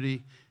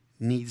community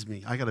needs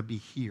me. I got to be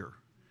here.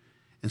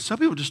 And some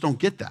people just don't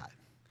get that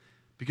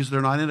because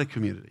they're not in a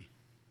community.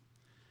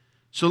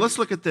 So let's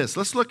look at this.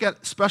 Let's look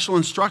at special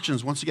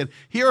instructions once again.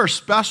 Here are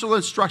special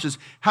instructions.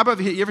 How about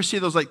you ever see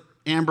those like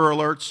Amber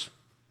Alerts?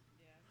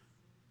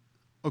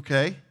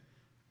 Okay.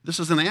 This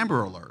is an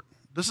Amber Alert.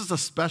 This is a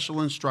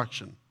special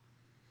instruction.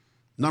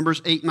 Numbers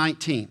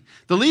 8:19.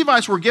 The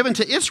Levites were given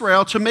to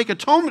Israel to make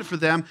atonement for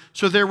them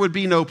so there would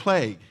be no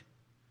plague.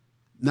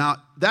 Now,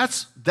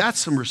 that's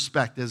some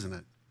respect, isn't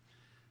it?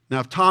 Now,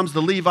 if Tom's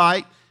the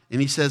Levite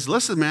and he says,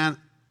 listen, man,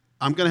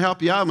 I'm going to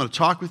help you out. I'm going to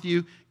talk with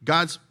you.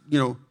 God's,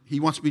 he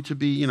wants me to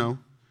be,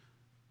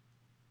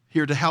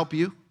 here to help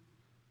you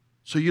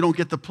so you don't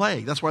get the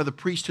plague. That's why the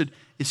priesthood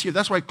is here.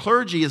 That's why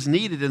clergy is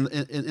needed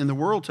in the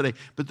world today.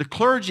 But the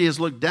clergy is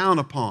looked down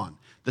upon.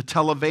 The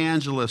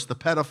televangelists, the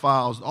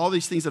pedophiles, all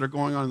these things that are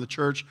going on in the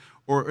church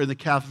or in the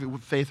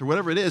Catholic faith or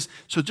whatever it is.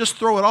 So just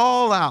throw it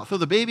all out. Throw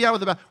the baby out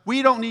with the bath.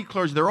 We don't need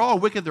clergy. They're all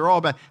wicked. They're all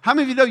bad. How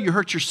many of you know you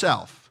hurt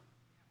yourself?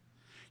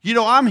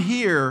 I'm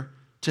here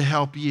to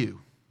help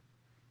you.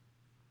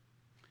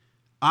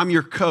 I'm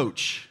your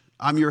coach.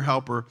 I'm your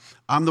helper.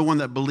 I'm the one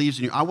that believes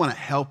in you. I want to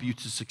help you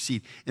to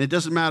succeed. And it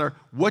doesn't matter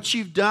what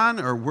you've done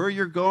or where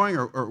you're going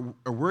or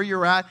where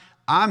you're at.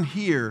 I'm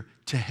here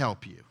to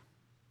help you.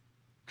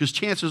 Because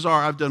chances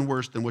are I've done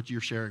worse than what you're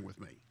sharing with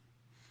me.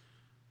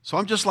 So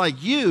I'm just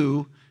like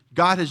you.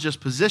 God has just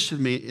positioned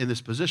me in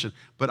this position.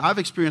 But I've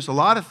experienced a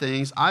lot of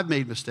things. I've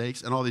made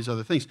mistakes and all these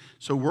other things.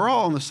 So we're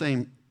all on the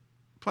same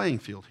playing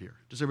field here.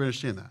 Does everybody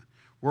understand that?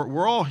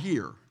 We're all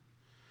here.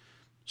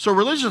 So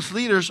religious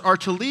leaders are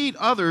to lead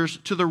others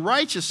to the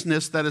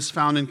righteousness that is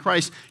found in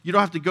Christ. You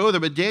don't have to go there,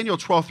 but Daniel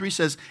 12:3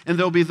 says, and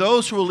there'll be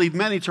those who will lead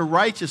many to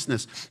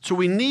righteousness. So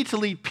we need to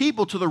lead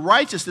people to the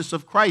righteousness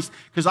of Christ,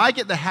 because I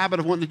get the habit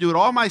of wanting to do it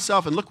all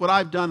myself, and look what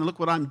I've done, and look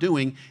what I'm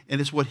doing, and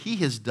it's what he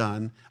has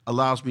done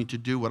allows me to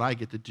do what I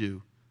get to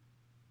do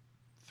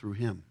through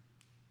him.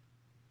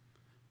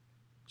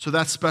 So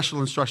that's special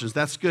instructions.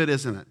 That's good,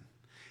 isn't it?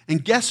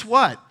 And guess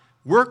what?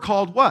 We're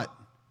called what?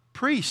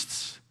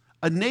 Priests.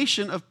 A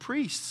nation of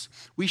priests.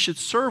 We should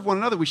serve one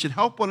another. We should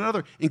help one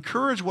another,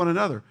 encourage one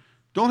another.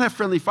 Don't have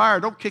friendly fire.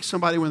 Don't kick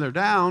somebody when they're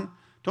down.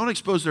 Don't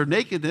expose their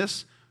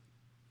nakedness.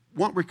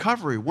 Want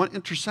recovery. Want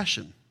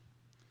intercession.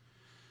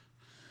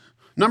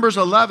 Numbers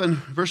 11,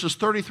 verses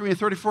 33 and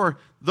 34.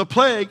 The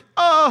plague.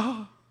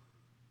 The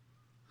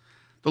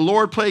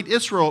Lord plagued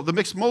Israel, the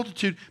mixed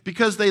multitude,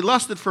 because they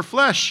lusted for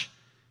flesh,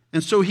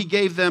 and so he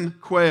gave them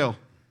quail.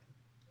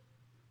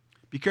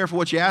 Be careful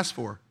what you ask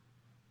for.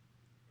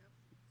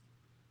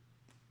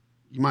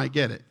 You might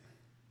get it.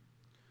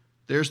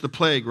 There's the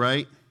plague,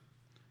 right?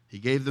 He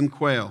gave them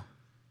quail.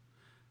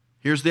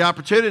 Here's the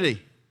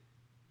opportunity.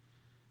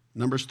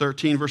 Numbers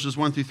 13, verses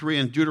 1 through 3,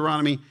 and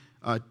Deuteronomy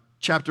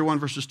chapter 1,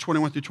 verses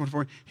 21 through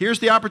 24. Here's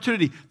the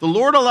opportunity. The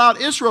Lord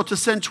allowed Israel to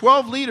send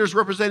 12 leaders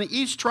representing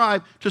each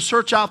tribe to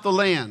search out the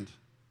land.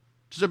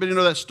 Does everybody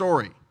know that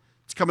story?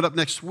 It's coming up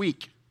next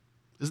week.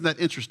 Isn't that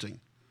interesting?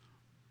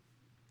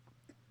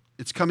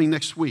 It's coming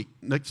next week.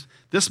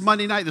 This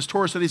Monday night, this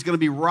Torah study is going to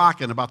be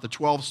rocking about the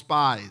 12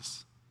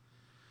 spies.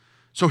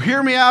 So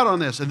hear me out on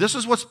this. And this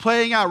is what's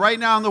playing out right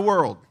now in the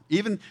world.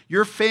 Even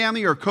your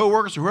family or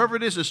coworkers or whoever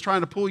it is that's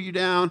trying to pull you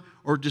down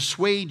or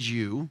dissuade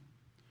you.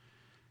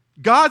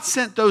 God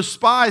sent those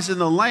spies in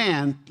the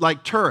land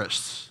like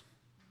tourists.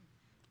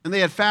 And they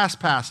had fast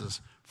passes,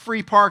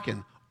 free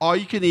parking, all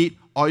you can eat,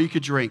 all you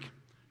could drink.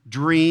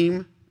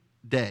 Dream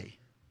day.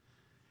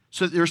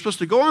 So they were supposed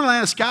to go on the land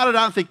and scout it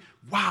out and think,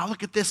 wow,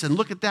 look at this and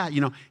look at that.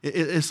 You know,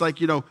 it's like,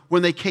 you know,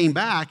 when they came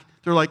back,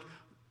 they're like,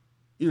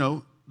 you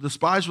know, the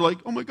spies were like,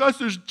 oh my gosh,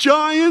 there's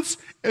giants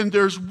and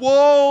there's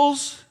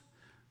walls.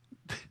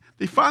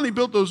 They finally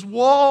built those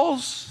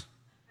walls.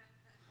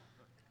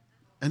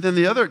 And then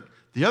the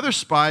other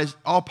spies,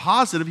 all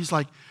positive, he's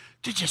like,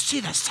 did you see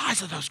the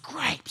size of those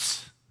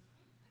grapes?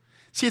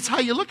 See, it's how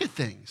you look at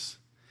things.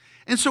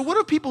 And so what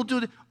do people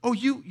do? Oh,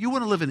 you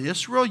want to live in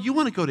Israel? You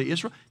want to go to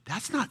Israel?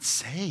 That's not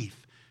safe.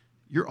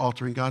 You're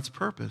altering God's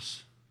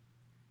purpose.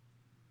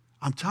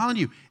 I'm telling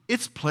you,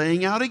 it's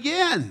playing out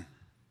again.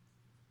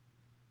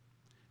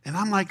 And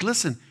I'm like,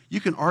 listen,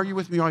 you can argue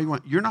with me all you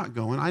want. You're not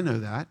going. I know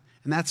that.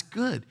 And that's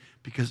good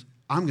because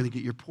I'm going to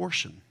get your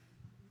portion.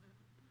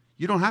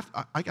 You don't have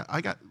to. I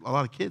got a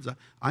lot of kids.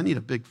 I need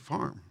a big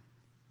farm.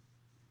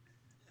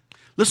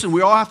 Listen,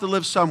 we all have to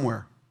live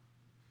somewhere.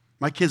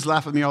 My kids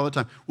laugh at me all the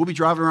time. We'll be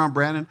driving around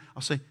Brandon.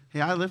 I'll say,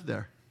 hey, I lived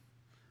there.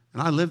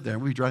 And I lived there.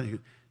 And we'll be driving.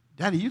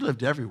 Daddy, you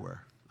lived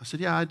everywhere. I said,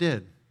 yeah, I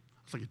did.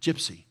 I was like a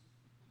gypsy.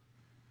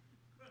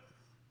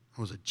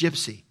 I was a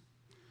gypsy.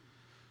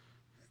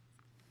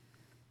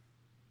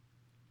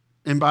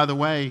 And by the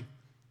way,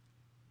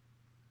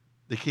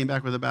 they came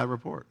back with a bad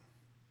report.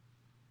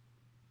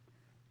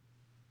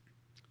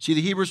 See,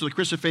 the Hebrews of the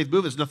Christian faith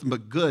movement is nothing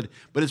but good,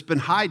 but it's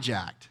been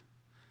hijacked.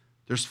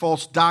 There's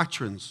false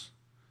doctrines.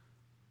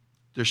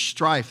 There's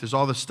strife. There's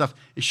all this stuff.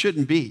 It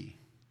shouldn't be.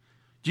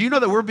 Do you know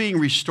that we're being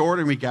restored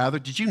and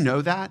regathered? Did you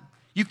know that?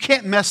 You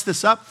can't mess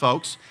this up,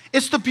 folks.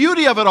 It's the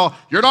beauty of it all.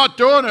 You're not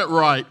doing it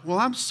right. Well,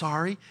 I'm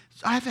sorry.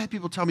 I've had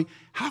people tell me,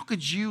 how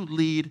could you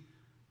lead,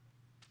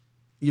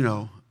 you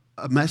know,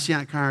 a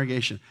Messianic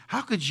congregation?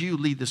 How could you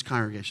lead this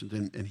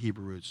congregation in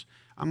Hebrew Roots?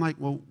 I'm like,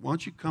 well, why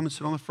don't you come and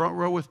sit on the front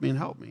row with me and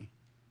help me?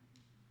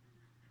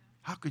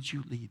 How could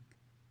you lead?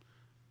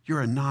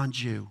 You're a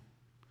non-Jew.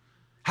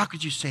 How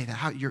could you say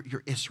that?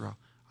 You're Israel.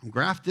 I'm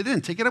grafted in.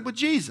 Take it up with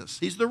Jesus.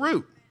 He's the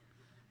root,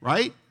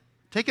 right?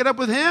 Take it up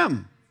with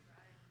him.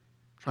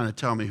 Trying to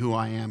tell me who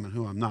I am and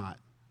who I'm not.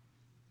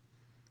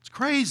 It's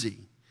crazy.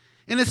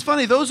 And it's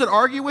funny, those that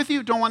argue with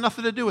you don't want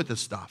nothing to do with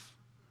this stuff.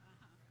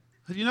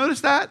 Have you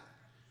noticed that?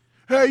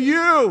 Hey,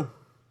 you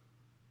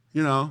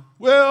know,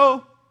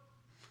 well,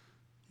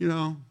 you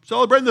know,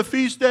 celebrating the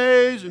feast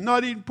days and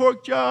not eating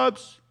pork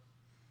chops.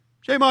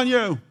 Shame on you.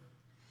 I'm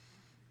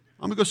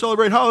going to go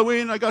celebrate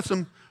Halloween. I got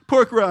some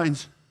pork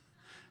rinds.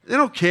 They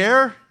don't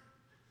care.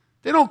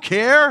 They don't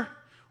care.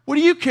 What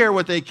do you care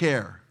what they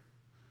care?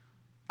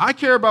 I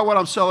care about what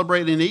I'm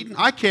celebrating and eating.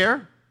 I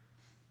care.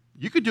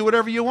 You could do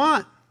whatever you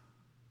want.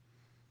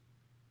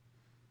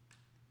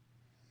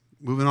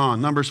 Moving on.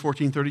 Numbers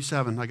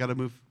 14:37. I got to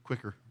move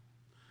quicker.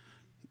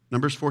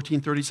 Numbers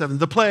 14:37.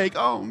 The plague.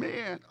 Oh,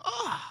 man.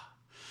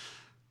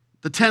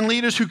 The 10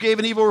 leaders who gave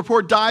an evil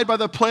report died by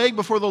the plague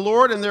before the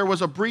Lord, and there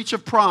was a breach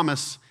of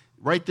promise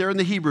right there in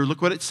the Hebrew.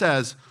 Look what it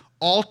says.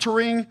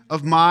 Altering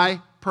of my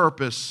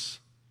purpose.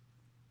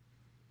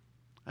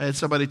 I had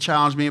somebody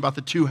challenge me about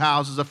the two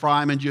houses,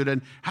 Ephraim and Judah,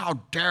 and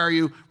how dare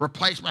you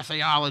replace my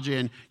theology,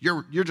 and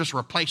you're just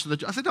replacing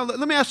the... I said, no,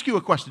 let me ask you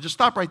a question. Just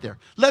stop right there.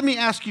 Let me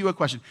ask you a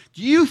question.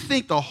 Do you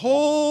think the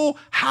whole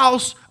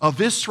house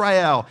of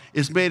Israel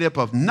is made up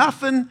of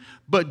nothing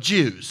but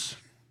Jews?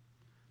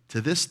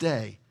 To this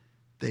day,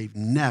 they've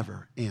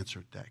never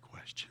answered that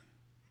question.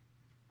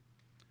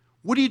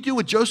 What do you do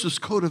with Joseph's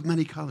coat of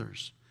many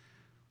colors?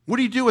 What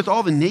do you do with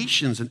all the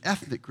nations and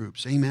ethnic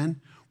groups? Amen?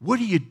 What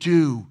do you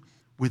do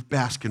with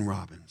Baskin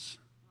Robbins?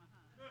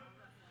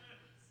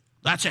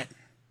 That's it.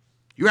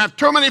 You have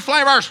too many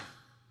flavors.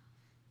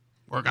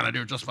 We're going to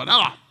do just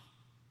vanilla.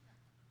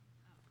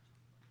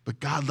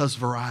 But God loves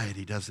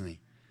variety, doesn't he?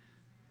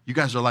 You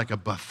guys are like a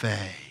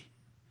buffet.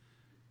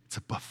 It's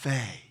a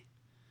buffet.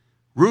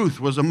 Ruth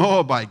was a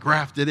Moabite,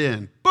 grafted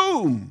in.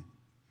 Boom.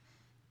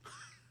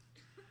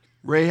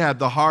 Rahab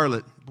the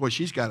harlot. Boy,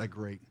 she's got a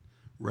great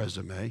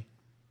resume.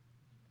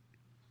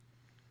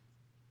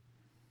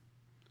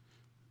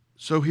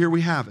 So here we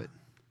have it.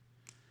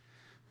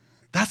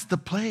 That's the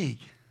plague.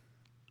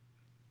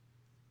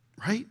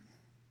 Right?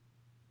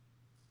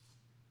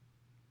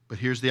 But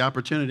here's the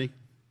opportunity.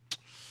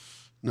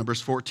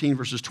 Numbers 14,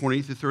 verses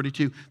 20 through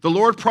 32. The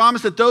Lord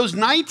promised that those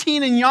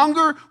 19 and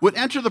younger would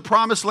enter the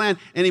promised land.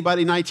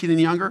 Anybody 19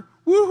 and younger?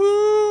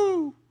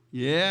 Woohoo!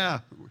 Yeah.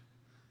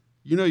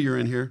 You know you're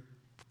in here.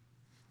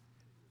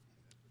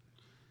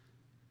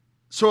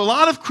 So a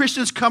lot of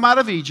Christians come out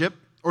of Egypt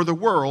or the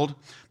world,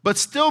 but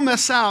still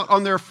miss out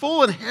on their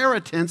full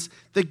inheritance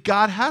that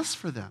God has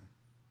for them.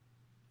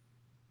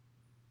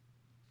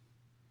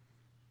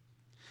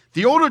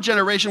 The older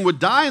generation would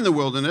die in the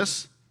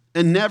wilderness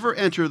and never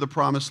enter the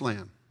promised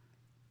land.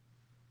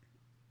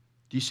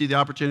 Do you see the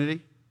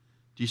opportunity?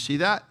 Do you see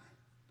that?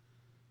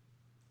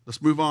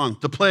 Let's move on.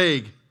 The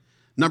plague.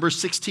 Numbers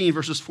 16,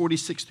 verses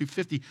 46 through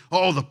 50.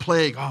 Oh, the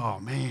plague. Oh,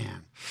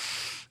 man.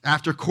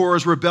 After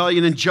Korah's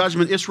rebellion and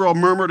judgment, Israel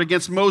murmured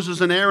against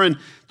Moses and Aaron.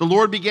 The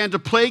Lord began to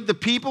plague the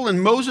people,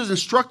 and Moses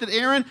instructed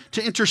Aaron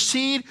to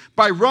intercede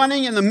by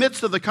running in the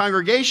midst of the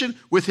congregation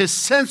with his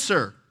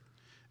censer.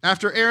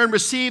 After Aaron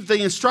received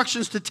the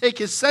instructions to take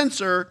his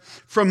censer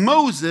from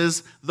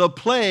Moses, the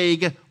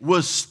plague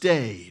was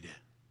stayed.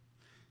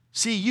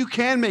 See, you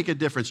can make a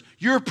difference.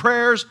 Your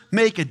prayers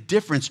make a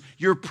difference.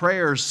 Your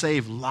prayers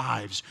save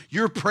lives.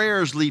 Your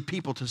prayers lead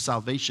people to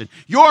salvation.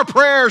 Your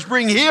prayers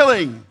bring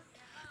healing.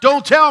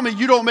 Don't tell me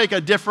you don't make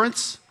a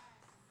difference.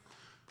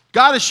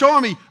 God is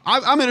showing me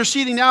I'm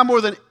interceding now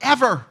more than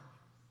ever.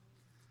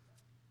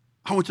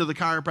 I went to the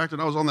chiropractor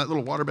and I was on that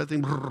little waterbed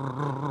thing,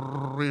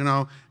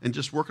 and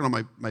just working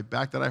on my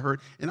back that I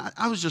hurt. And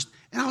I was just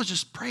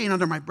praying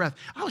under my breath.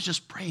 I was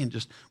just praying, I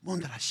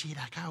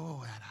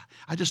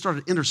just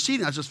started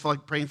interceding. I just felt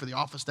like praying for the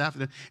office staff.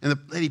 And the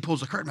lady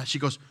pulls the curtain back. She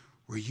goes,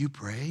 "Were you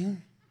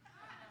praying?"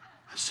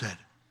 I said,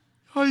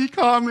 "Oh, you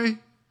caught me.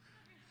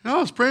 No,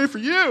 I was praying for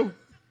you."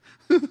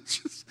 I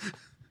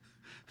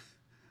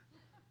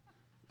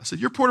said,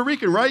 "You're Puerto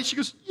Rican, right?" She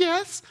goes,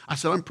 "Yes." I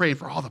said, "I'm praying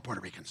for all the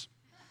Puerto Ricans."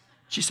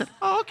 She said,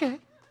 "Oh, okay."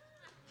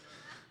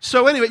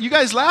 So anyway, you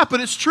guys laugh, but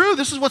it's true.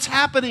 This is what's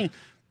happening.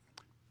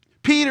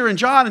 Peter and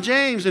John and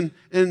James, and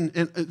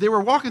they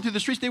were walking through the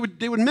streets. They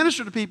would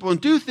minister to people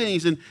and do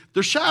things, and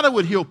their shadow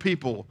would heal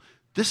people.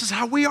 This is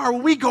how we are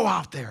when we go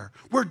out there.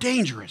 We're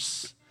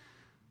dangerous.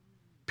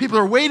 People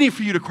are waiting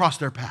for you to cross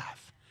their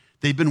path.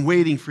 They've been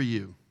waiting for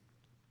you.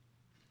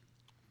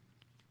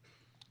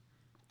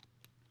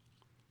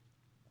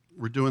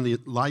 We're doing the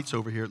lights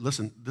over here.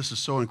 Listen, this is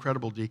so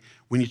incredible, D.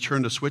 When you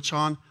turn the switch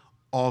on,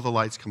 all the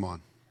lights come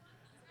on.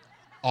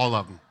 All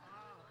of them.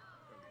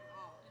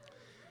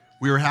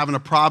 We were having a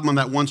problem on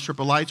that one strip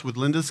of lights with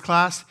Linda's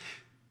class.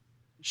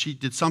 She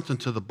did something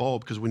to the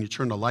bulb because when you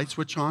turn the light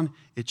switch on,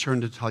 it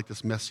turned into like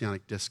this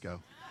messianic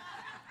disco.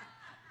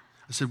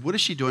 I said, "What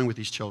is she doing with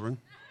these children?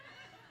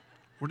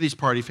 What are these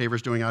party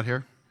favors doing out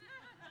here?"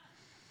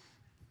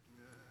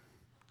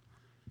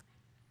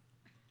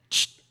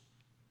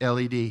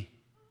 LED.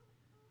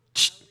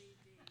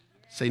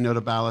 Say no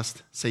to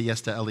ballast. Say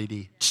yes to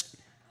LED.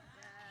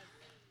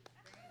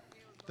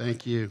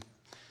 Thank you.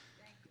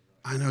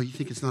 I know you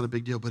think it's not a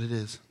big deal, but it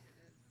is.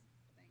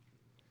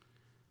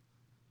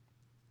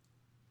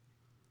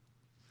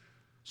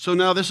 So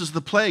now this is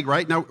the plague,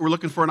 right? Now we're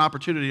looking for an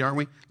opportunity, aren't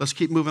we? Let's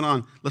keep moving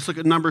on. Let's look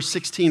at Numbers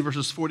 16,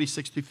 verses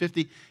 46 through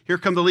 50. Here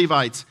come the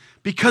Levites.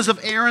 Because of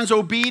Aaron's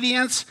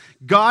obedience,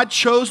 God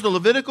chose the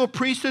Levitical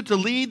priesthood to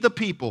lead the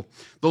people.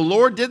 The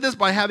Lord did this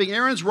by having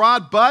Aaron's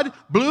rod bud,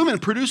 bloom,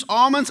 and produce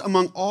almonds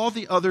among all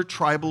the other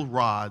tribal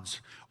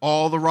rods.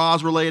 All the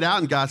rods were laid out,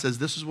 and God says,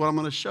 "This is what I'm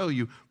going to show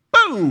you."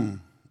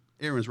 Boom!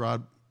 Aaron's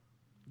rod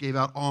gave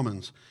out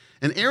almonds.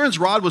 And Aaron's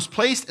rod was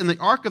placed in the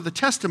ark of the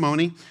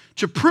testimony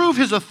to prove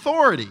his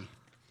authority.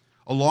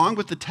 Along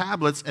with the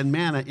tablets and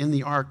manna in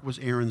the ark was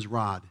Aaron's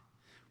rod.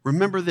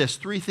 Remember this,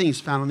 3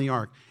 things found in the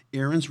ark: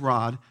 Aaron's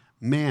rod,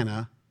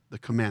 manna, the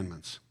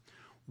commandments.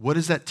 What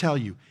does that tell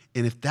you?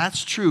 And if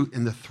that's true,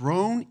 and the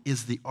throne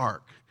is the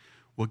ark,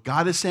 what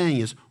God is saying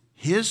is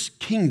his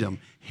kingdom,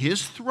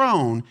 his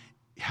throne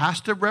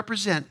has to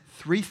represent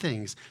three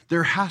things.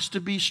 There has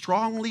to be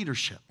strong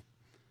leadership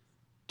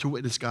to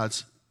witness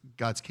God's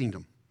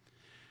kingdom.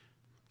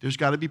 There's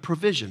got to be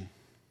provision,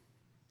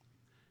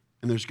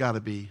 and there's got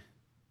to be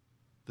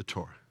the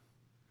Torah.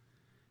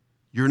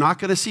 You're not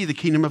going to see the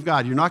kingdom of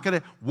God. You're not going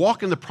to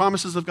walk in the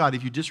promises of God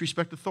if you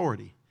disrespect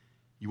authority.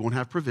 You won't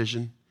have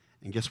provision,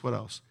 and guess what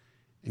else?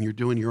 And you're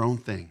doing your own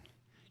thing.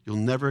 You'll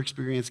never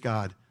experience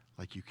God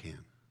like you can.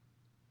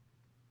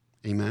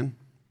 Amen?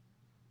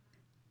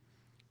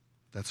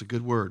 That's a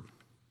good word.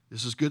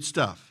 This is good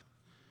stuff.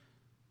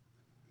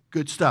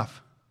 Good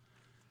stuff.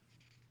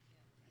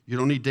 You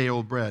don't need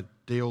day-old bread,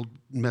 day-old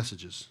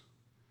messages.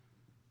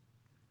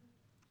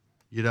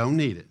 You don't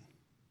need it.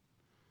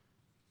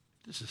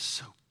 This is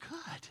so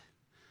good.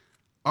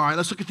 All right,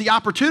 let's look at the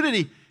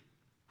opportunity.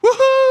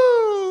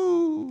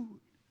 Woohoo!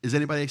 Is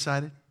anybody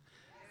excited?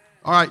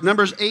 All right,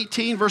 Numbers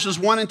 18, verses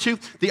 1 and 2.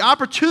 The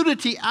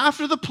opportunity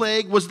after the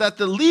plague was that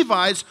the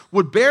Levites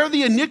would bear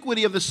the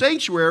iniquity of the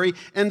sanctuary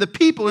and the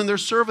people in their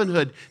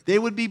servanthood. They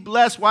would be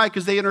blessed. Why?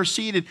 Because they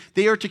interceded.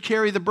 They are to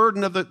carry the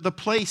burden of the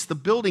place, the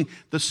building,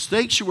 the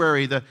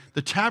sanctuary, the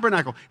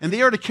tabernacle. And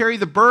they are to carry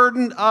the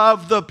burden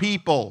of the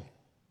people.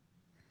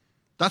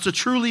 That's a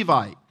true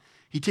Levite.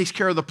 He takes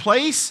care of the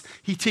place.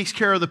 He takes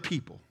care of the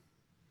people.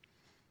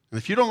 And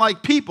if you don't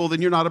like people,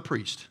 then you're not a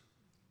priest.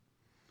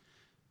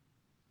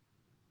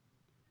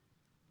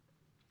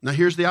 Now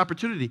here's the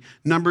opportunity.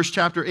 Numbers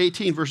chapter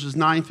 18, verses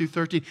 9 through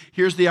 13.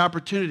 Here's the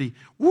opportunity.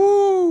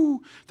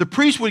 Woo! The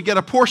priest would get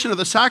a portion of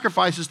the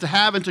sacrifices to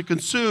have and to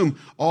consume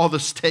all the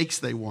steaks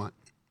they want.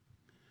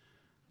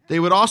 They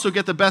would also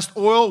get the best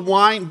oil,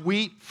 wine,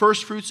 wheat,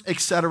 first fruits,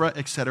 etc.,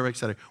 etc.,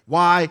 etc.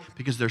 Why?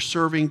 Because they're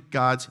serving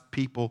God's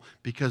people,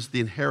 because the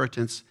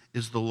inheritance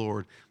is the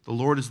Lord. The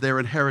Lord is their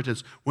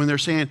inheritance. When they're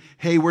saying,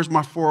 hey, where's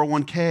my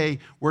 401k?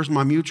 Where's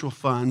my mutual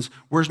funds?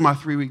 Where's my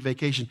 3-week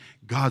vacation?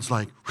 God's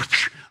like,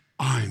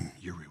 I'm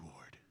your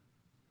reward.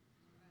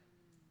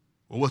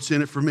 Well, what's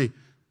in it for me?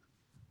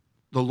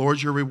 The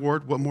Lord's your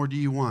reward. What more do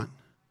you want?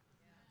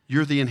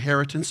 You're the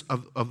inheritance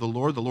of the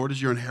Lord. The Lord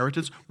is your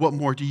inheritance. What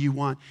more do you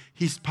want?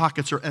 His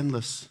pockets are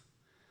endless.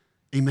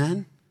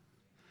 Amen?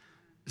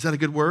 Is that a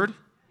good word?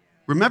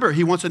 Remember,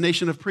 he wants a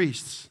nation of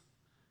priests.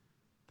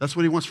 That's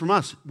what he wants from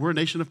us. We're a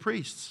nation of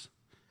priests.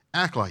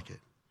 Act like it.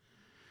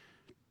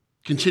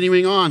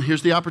 Continuing on,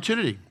 here's the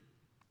opportunity.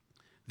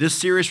 This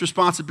serious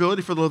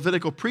responsibility for the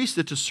Levitical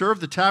priesthood to serve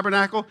the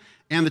tabernacle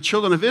and the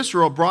children of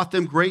Israel brought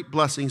them great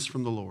blessings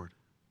from the Lord.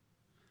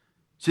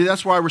 See,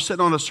 that's why we're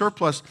sitting on a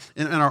surplus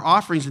in our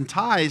offerings and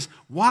tithes.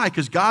 Why?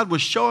 Because God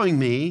was showing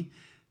me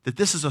that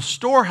this is a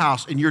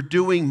storehouse and you're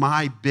doing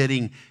my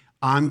bidding.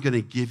 I'm going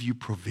to give you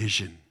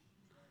provision.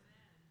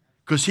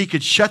 Because he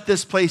could shut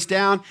this place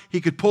down. He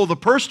could pull the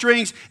purse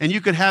strings and you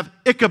could have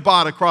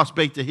Ichabod across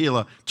Beit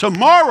Tehillah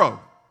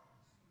tomorrow.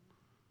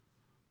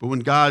 But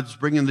when God's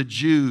bringing the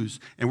Jews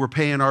and we're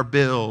paying our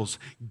bills,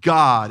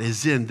 God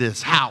is in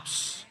this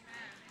house.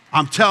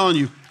 I'm telling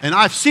you, and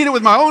I've seen it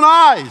with my own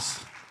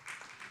eyes.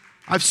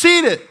 I've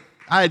seen it.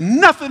 I had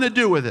nothing to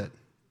do with it.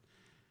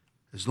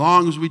 As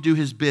long as we do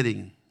his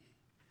bidding,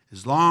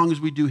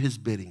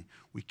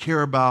 we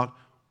care about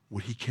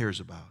what he cares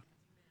about.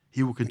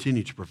 He will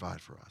continue to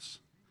provide for us.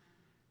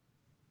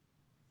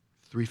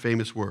 3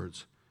 famous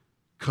words.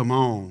 Come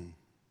on,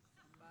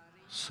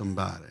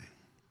 somebody.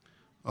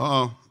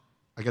 Uh-oh.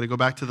 I got to go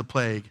back to the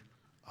plague.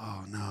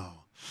 Oh, no.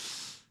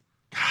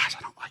 Gosh,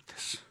 I don't like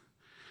this.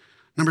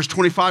 Numbers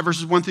 25,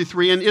 verses 1 through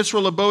 3. And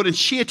Israel abode in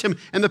Shittim,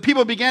 and the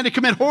people began to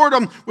commit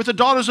whoredom with the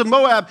daughters of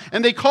Moab.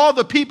 And they called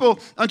the people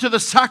unto the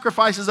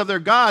sacrifices of their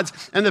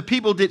gods. And the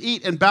people did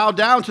eat and bow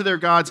down to their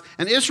gods.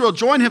 And Israel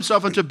joined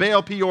himself unto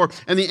Baal Peor.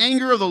 And the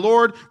anger of the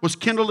Lord was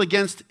kindled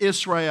against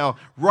Israel.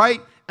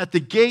 Right at the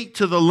gate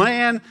to the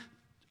land,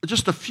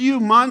 just a few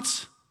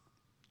months,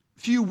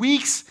 few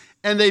weeks,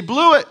 and they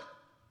blew it.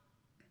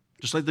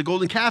 Just like the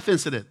golden calf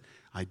incident.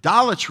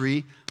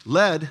 Idolatry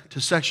led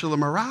to sexual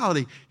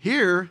immorality.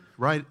 Here,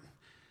 right,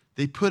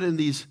 they put in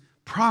these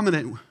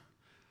prominent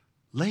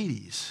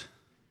ladies.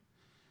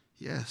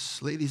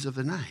 Yes, ladies of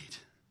the night.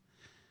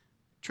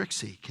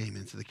 Trixie came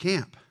into the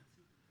camp.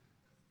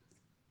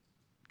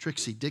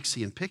 Trixie,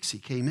 Dixie, and Pixie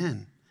came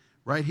in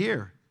right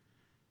here.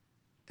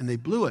 And they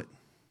blew it.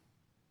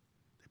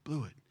 They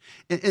blew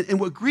it. And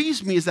what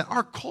grieves me is that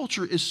our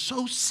culture is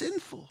so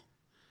sinful.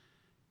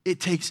 It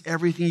takes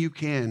everything you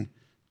can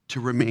to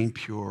remain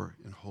pure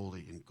and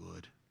holy and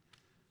good.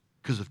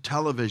 Because of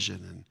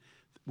television and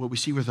what we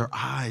see with our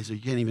eyes. Or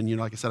you can't even,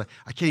 like I said,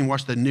 I can't even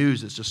watch the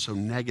news. It's just so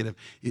negative.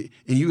 And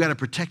you got to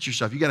protect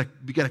yourself. You got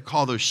to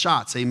call those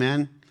shots,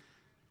 amen?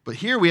 But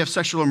here we have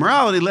sexual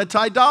immorality led to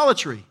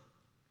idolatry.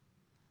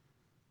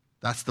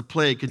 That's the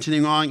plague.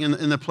 Continuing on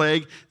in the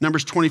plague,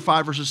 Numbers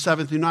 25, verses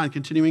 7 through 9,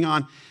 continuing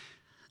on.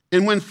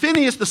 And when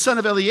Phinehas, the son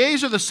of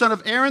Eleazar, the son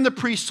of Aaron, the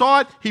priest,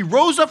 saw it, he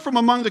rose up from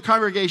among the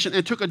congregation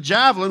and took a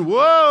javelin.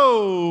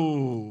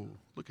 Whoa!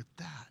 Look at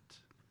that.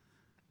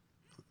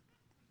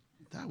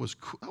 That was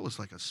cool. That was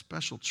like a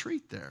special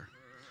treat there.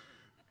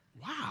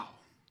 Wow.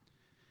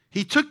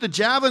 He took the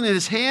javelin in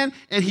his hand,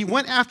 and he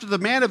went after the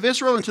man of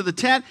Israel into the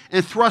tent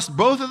and thrust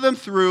both of them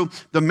through,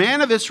 the man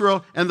of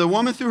Israel and the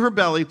woman through her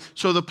belly.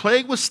 So the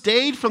plague was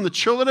stayed from the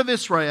children of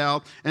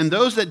Israel, and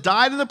those that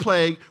died in the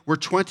plague were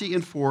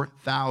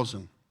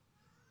 24,000.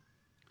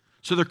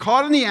 So they're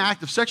caught in the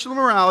act of sexual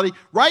immorality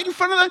right in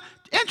front of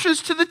the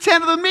entrance to the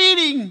tent of the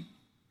meeting.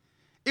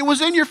 It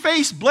was in your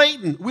face,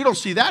 blatant. We don't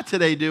see that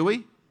today, do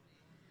we?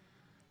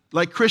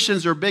 Like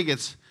Christians are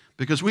bigots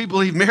because we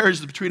believe marriage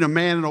is between a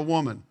man and a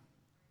woman.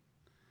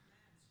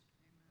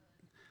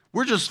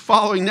 We're just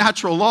following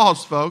natural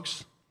laws,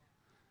 folks.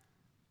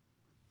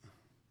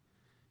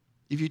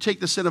 If you take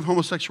the sin of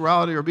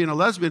homosexuality or being a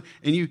lesbian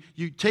and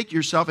you take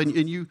yourself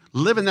and you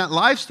live in that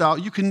lifestyle,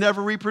 you can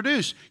never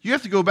reproduce. You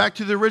have to go back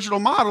to the original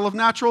model of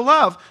natural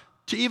love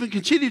to even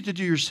continue to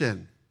do your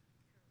sin.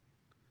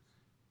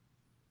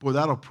 Boy,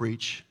 that'll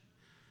preach.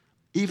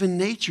 Even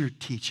nature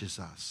teaches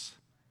us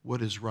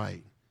what is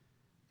right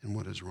and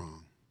what is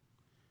wrong.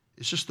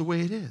 It's just the way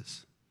it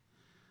is.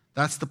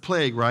 That's the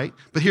plague, right?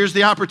 But here's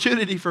the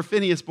opportunity for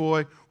Phinehas,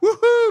 boy.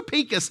 Woohoo,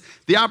 Pinchas.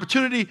 The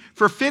opportunity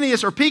for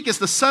Phinehas or Pinchas,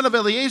 the son of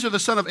Eleazar, the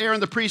son of Aaron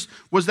the priest,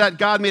 was that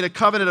God made a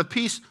covenant of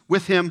peace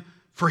with him,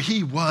 for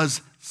he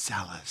was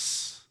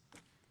zealous.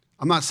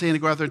 I'm not saying to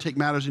go out there and take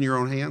matters in your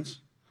own hands,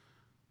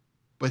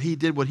 but he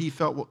did what he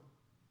felt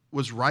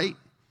was right,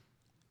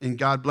 and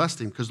God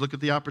blessed him, because look at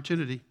the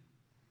opportunity.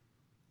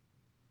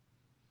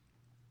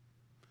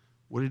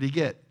 What did he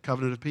get?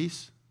 Covenant of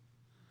peace?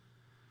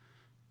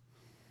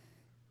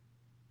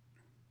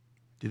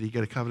 Did he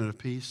get a covenant of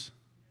peace?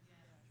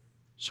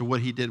 So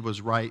what he did was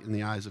right in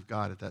the eyes of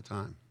God at that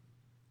time.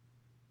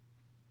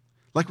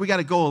 Like we got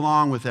to go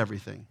along with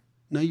everything.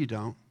 No, you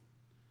don't.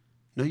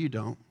 No, you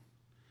don't.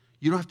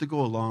 You don't have to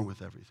go along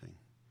with everything.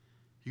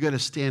 You got to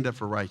stand up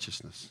for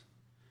righteousness.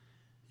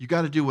 You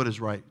got to do what is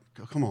right.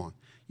 Come on.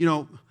 You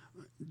know,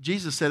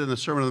 Jesus said in the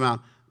Sermon on the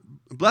Mount,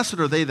 blessed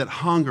are they that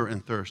hunger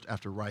and thirst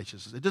after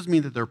righteousness. It doesn't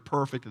mean that they're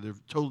perfect or they're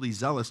totally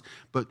zealous,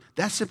 but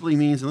that simply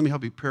means, and let me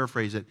help you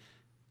paraphrase it,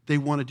 they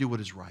want to do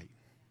what is right.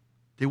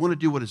 They want to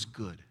do what is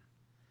good.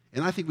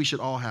 And I think we should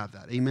all have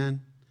that.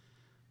 Amen?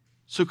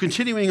 So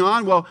continuing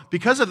on, well,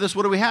 because of this,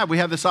 what do we have? We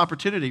have this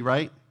opportunity,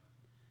 right?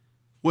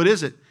 What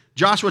is it?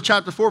 Joshua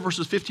chapter 4,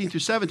 verses 15 through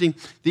 17.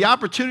 The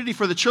opportunity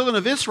for the children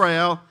of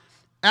Israel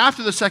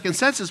after the second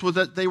census was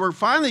that they were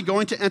finally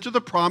going to enter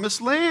the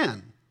promised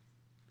land.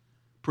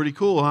 Pretty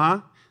cool,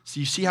 huh?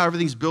 So you see how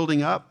everything's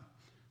building up?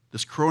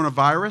 This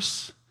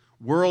coronavirus,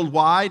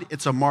 worldwide,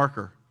 it's a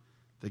marker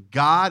that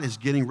God is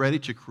getting ready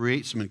to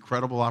create some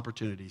incredible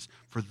opportunities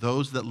for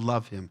those that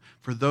love him,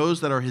 for those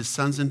that are his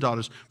sons and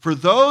daughters, for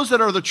those that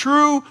are the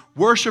true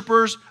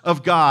worshipers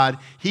of God.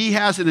 He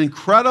has an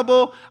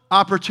incredible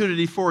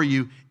opportunity for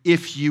you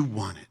if you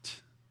want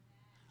it.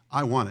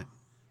 I want it.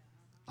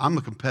 I'm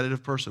a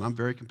competitive person. I'm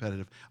very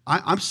competitive.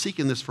 I'm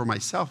seeking this for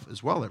myself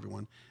as well,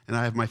 everyone. And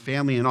I have my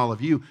family and all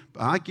of you.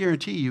 But I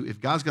guarantee you, if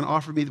God's going to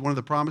offer me one of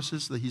the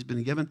promises that he's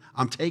been given,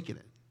 I'm taking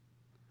it.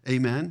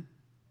 Amen?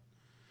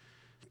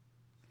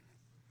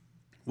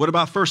 What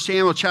about 1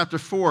 Samuel chapter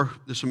 4?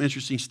 There's some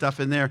interesting stuff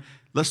in there.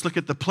 Let's look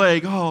at the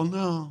plague. Oh,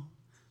 no.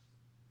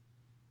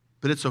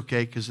 But it's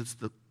okay because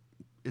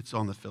it's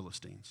on the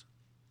Philistines.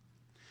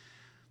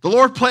 The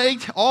Lord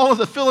plagued all of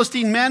the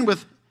Philistine men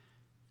with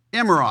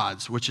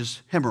emerods, which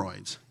is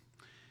hemorrhoids,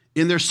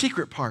 in their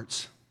secret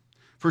parts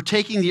for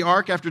taking the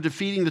ark after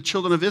defeating the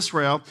children of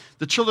Israel.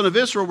 The children of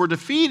Israel were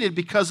defeated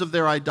because of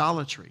their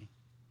idolatry.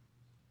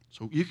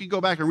 So you can go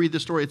back and read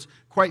this story. It's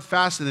quite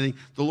fascinating.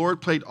 The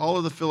Lord plagued all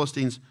of the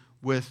Philistines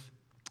with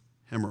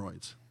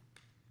hemorrhoids.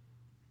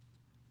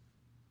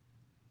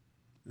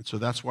 And so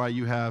that's why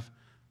you have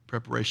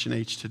Preparation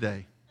H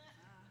today.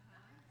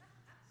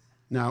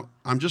 Now,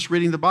 I'm just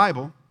reading the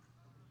Bible.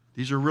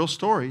 These are real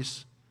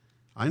stories.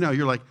 I know,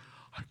 you're like,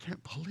 I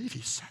can't believe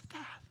he said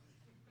that.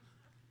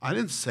 I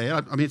didn't say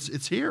it. I mean,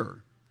 it's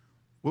here.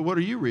 Well, what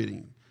are you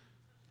reading?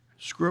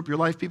 Screw Up Your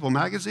Life People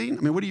magazine?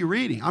 I mean, what are you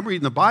reading? I'm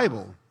reading the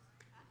Bible.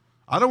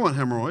 I don't want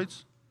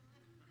hemorrhoids.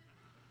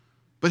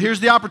 But here's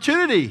the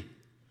opportunity.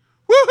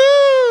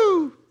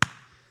 Woohoo!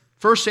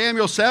 1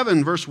 Samuel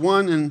 7, verse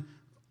 1 and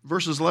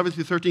verses 11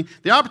 through 13.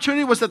 The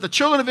opportunity was that the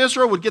children of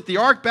Israel would get the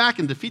ark back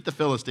and defeat the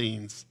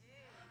Philistines.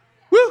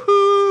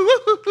 Woohoo!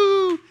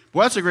 Woohoo!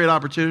 Well, that's a great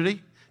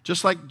opportunity.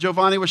 Just like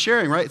Giovanni was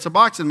sharing, right? It's a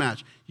boxing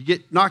match. You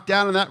get knocked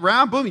down in that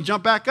round, boom, you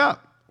jump back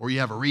up. Or you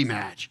have a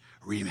rematch.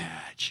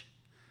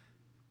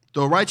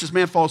 Though a righteous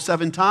man falls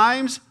 7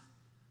 times,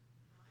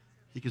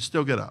 he can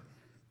still get up.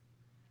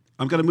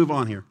 I'm going to move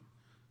on here.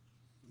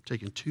 I'm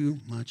taking too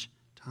much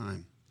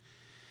time.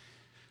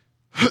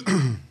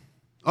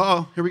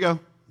 Uh-oh, here we go.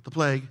 The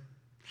plague.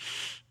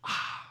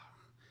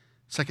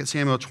 2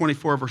 Samuel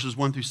 24, verses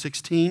 1 through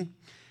 16.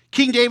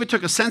 King David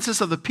took a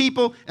census of the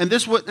people, and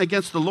this went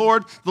against the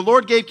Lord. The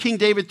Lord gave King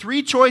David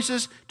 3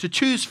 choices to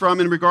choose from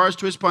in regards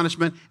to his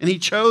punishment, and he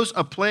chose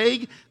a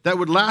plague that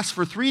would last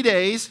for 3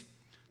 days.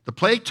 The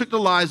plague took the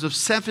lives of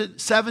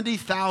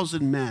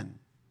 70,000 men.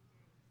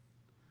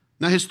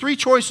 Now, his 3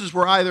 choices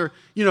were either,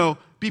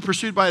 be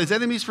pursued by his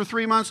enemies for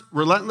 3 months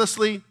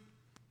relentlessly,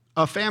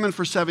 a famine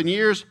for 7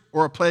 years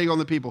or a plague on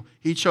the people.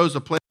 He chose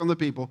a plague on the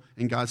people,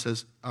 and God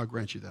says, I'll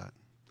grant you that.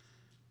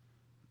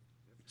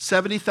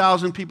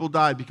 70,000 people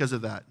died because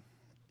of that.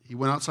 He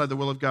went outside the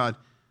will of God.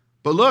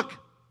 But look,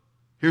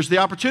 here's the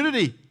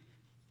opportunity.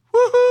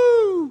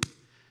 Woohoo!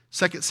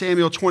 2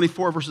 Samuel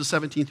 24, verses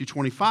 17 through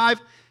 25.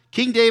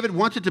 King David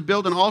wanted to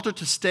build an altar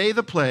to stay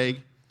the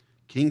plague.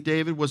 King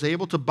David was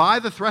able to buy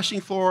the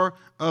threshing floor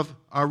of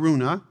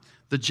Araunah,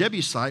 the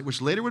Jebusite,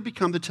 which later would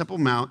become the Temple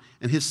Mount,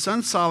 and his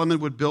son Solomon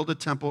would build a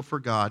temple for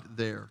God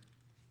there.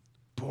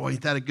 Boy,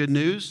 ain't that a good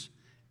news?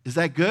 Is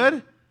that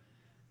good?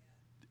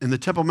 And the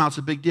Temple Mount's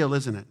a big deal,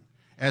 isn't it?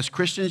 As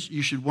Christians,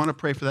 you should want to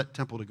pray for that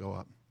temple to go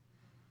up.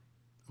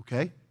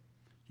 Okay?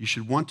 You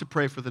should want to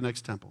pray for the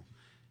next temple.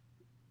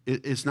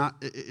 It's not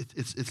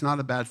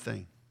a bad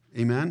thing.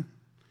 Amen?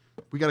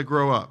 We got to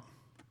grow up.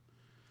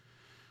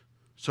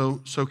 So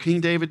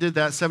King David did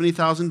that.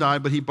 70,000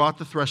 died, but he bought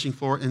the threshing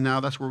floor, and now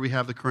that's where we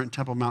have the current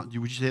Temple Mount.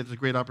 Would you say it's a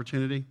great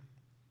opportunity?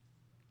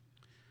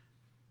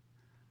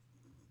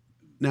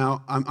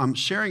 Now, I'm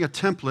sharing a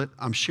template.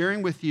 I'm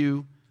sharing with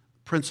you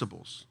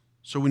principles.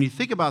 So when you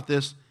think about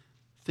this,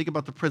 think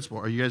about the principle.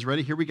 Are you guys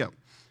ready? Here we go.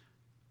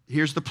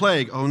 Here's the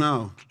plague. Oh,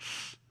 no.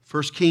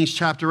 1 Kings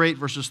chapter 8,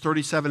 verses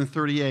 37 and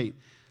 38.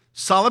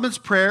 Solomon's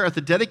prayer at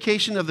the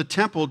dedication of the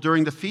temple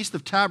during the Feast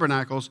of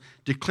Tabernacles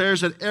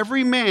declares that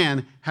every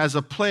man has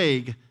a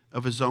plague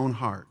of his own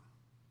heart.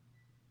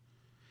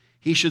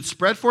 He should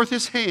spread forth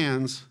his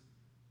hands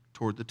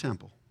toward the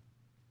temple.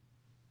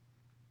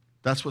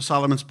 That's what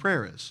Solomon's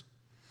prayer is.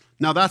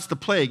 Now, that's the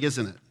plague,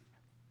 isn't it?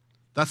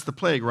 That's the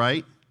plague,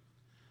 right?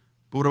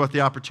 But what about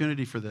the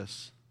opportunity for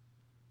this?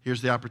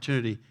 Here's the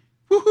opportunity.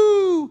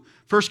 Woohoo!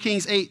 1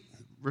 Kings 8,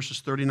 verses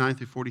 39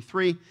 through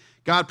 43.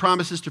 God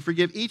promises to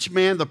forgive each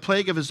man the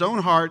plague of his own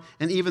heart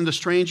and even the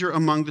stranger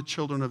among the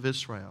children of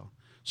Israel.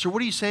 So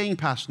what are you saying,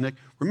 Pastor Nick?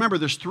 Remember,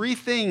 there's 3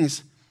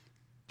 things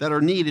that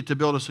are needed to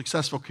build a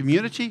successful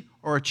community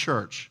or a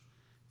church.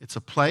 It's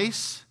a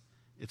place,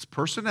 it's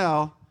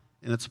personnel,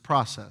 and it's a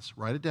process.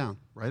 Write it down.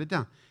 Write it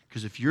down.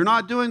 Because if you're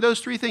not doing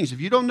those 3 things,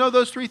 if you don't know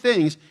those 3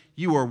 things,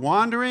 you are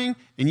wandering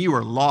and you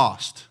are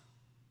lost.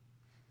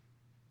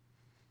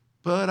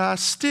 But I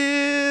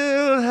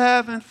still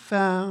haven't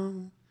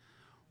found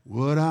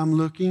what I'm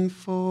looking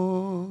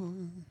for.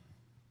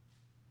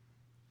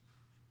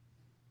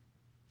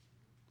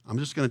 I'm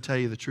just going to tell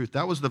you the truth.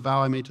 That was the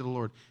vow I made to the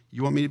Lord.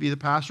 You want me to be the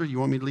pastor? You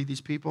want me to lead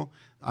these people?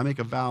 I make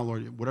a vow,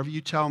 Lord. Whatever you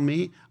tell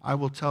me, I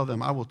will tell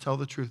them. I will tell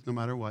the truth no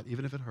matter what,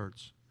 even if it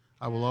hurts.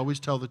 I will always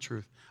tell the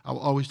truth. I will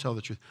always tell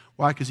the truth.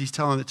 Why? Because he's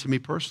telling it to me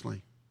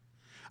personally.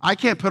 I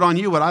can't put on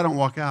you what I don't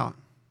walk out.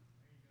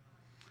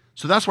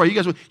 So that's why you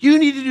guys, you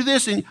need to do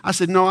this. And I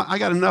said, no, I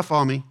got enough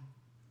on me.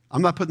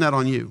 I'm not putting that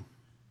on you.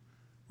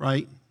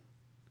 Right?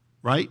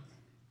 Right?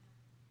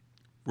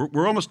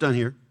 We're almost done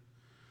here.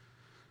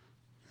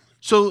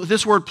 So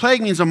this word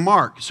plague means a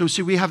mark. So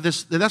see, we have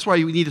this, that's why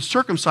we need a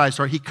circumcised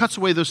heart. He cuts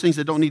away those things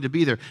that don't need to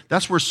be there.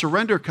 That's where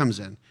surrender comes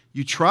in.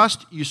 You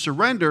trust, you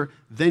surrender,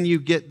 then you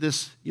get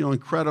this,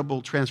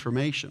 incredible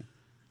transformation.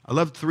 I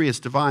love 3, it's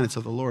divine, it's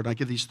of the Lord. I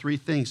give these 3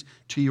 things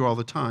to you all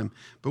the time.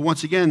 But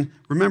once again,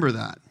 remember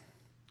that.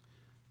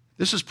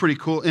 This is pretty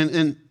cool.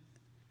 And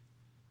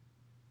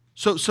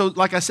So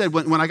like I said,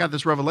 when I got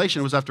this revelation,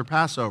 it was after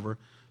Passover.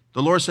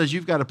 The Lord says,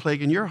 you've got a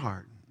plague in your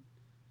heart.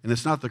 And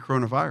it's not the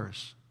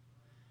coronavirus.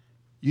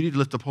 You need to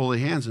lift up holy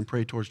hands and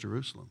pray towards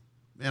Jerusalem.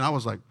 And I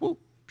was like, whoop,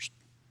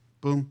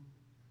 boom.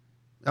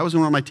 That was in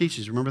one of my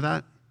teachings. Remember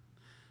that?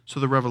 So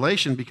the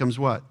revelation becomes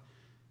what?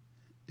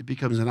 It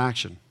becomes an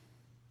action.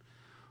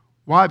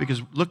 Why?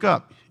 Because look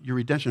up. Your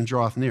redemption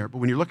draweth near. But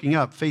when you're looking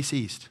up, face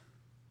east.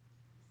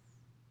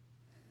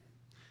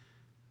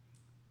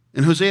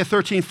 In Hosea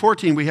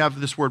 13:14, we have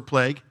this word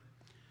plague.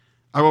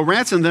 I will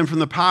ransom them from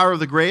the power of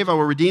the grave. I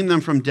will redeem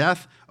them from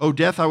death. O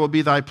death, I will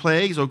be thy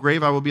plagues. O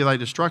grave, I will be thy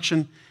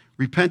destruction.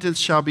 Repentance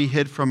shall be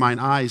hid from mine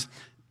eyes.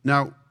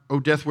 Now, O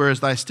death, where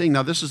is thy sting?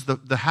 Now, this is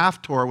the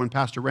half-Torah when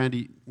Pastor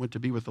Randy went to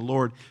be with the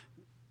Lord.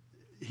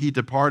 He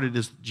departed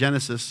as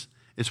Genesis.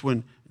 It's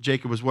when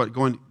Jacob was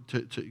going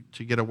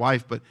to get a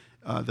wife. But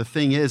the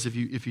thing is, if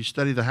you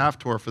study the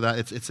half-Torah for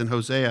that, it's in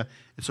Hosea.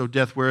 It's, O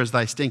death, where is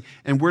thy sting?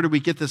 And where do we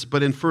get this?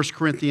 But in 1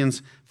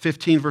 Corinthians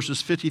 15,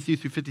 verses 53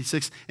 through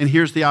 56, and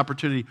here's the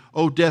opportunity.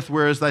 O death,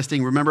 where is thy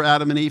sting? Remember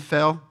Adam and Eve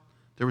fell?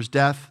 There was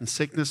death and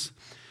sickness.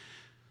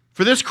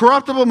 For this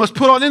corruptible must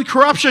put on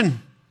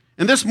incorruption,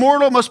 and this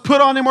mortal must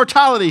put on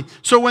immortality.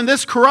 So when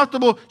this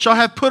corruptible shall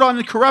have put on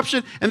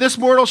incorruption, and this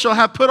mortal shall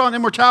have put on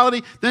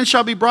immortality, then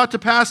shall be brought to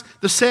pass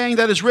the saying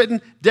that is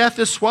written, death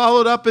is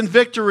swallowed up in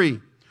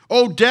victory.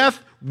 O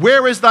death,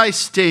 where is thy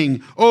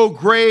sting? O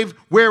grave,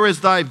 where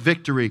is thy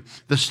victory?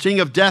 The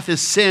sting of death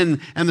is sin,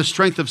 and the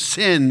strength of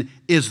sin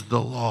is the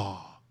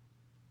law.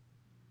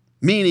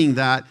 Meaning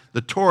that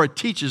the Torah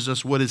teaches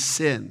us what is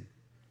sin.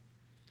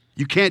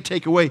 You can't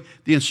take away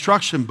the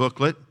instruction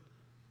booklet.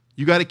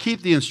 You got to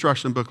keep the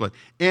instruction booklet.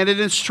 And it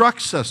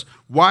instructs us.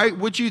 Why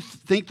would you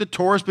think the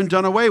Torah has been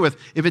done away with?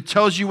 If it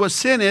tells you what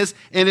sin is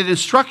and it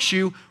instructs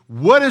you,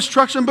 what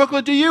instruction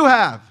booklet do you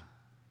have?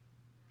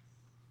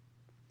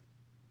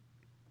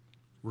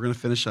 We're going to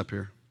finish up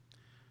here.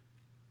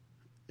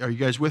 Are you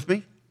guys with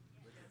me?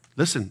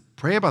 Listen,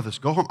 pray about this.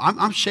 Go home.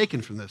 I'm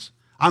shaken from this.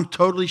 I'm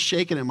totally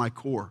shaken at my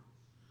core.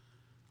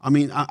 I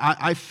mean,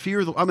 I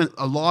fear, I'm at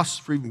a loss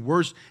for even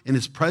words in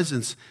his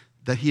presence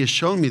that he has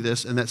shown me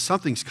this and that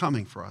something's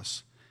coming for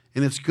us.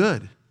 And it's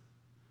good.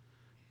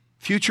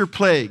 Future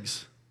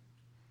plagues.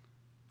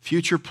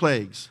 Future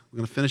plagues. We're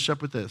going to finish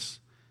up with this.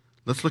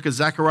 Let's look at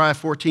Zechariah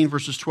 14,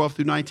 verses 12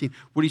 through 19.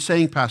 What are you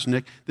saying, Pastor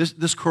Nick? This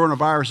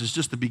coronavirus is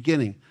just the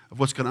beginning of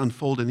what's going to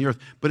unfold in the earth.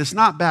 But it's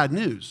not bad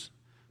news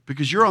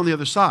because you're on the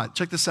other side.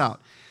 Check this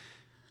out.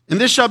 And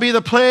this shall be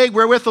the plague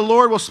wherewith the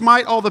Lord will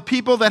smite all the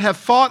people that have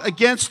fought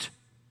against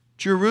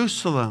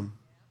Jerusalem.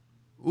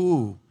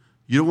 Ooh,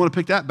 you don't want to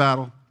pick that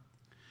battle.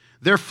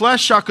 Their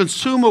flesh shall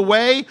consume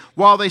away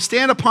while they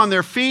stand upon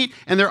their feet,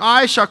 and their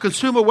eyes shall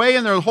consume away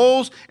in their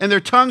holes, and their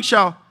tongue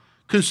shall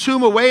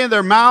consume away in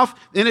their mouth.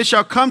 And it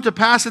shall come to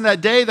pass in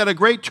that day that a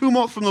great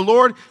tumult from the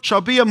Lord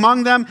shall be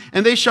among them,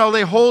 and they shall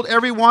lay hold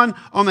every one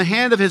on the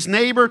hand of his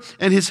neighbor,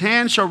 and his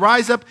hand shall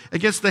rise up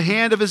against the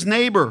hand of his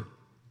neighbor.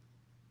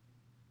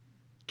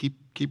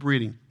 Keep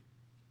reading.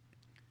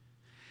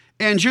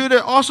 And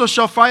Judah also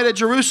shall fight at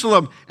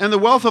Jerusalem, and the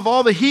wealth of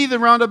all the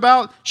heathen round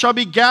about shall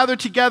be gathered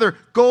together,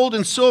 gold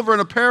and silver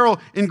and apparel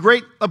in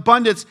great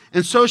abundance.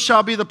 And so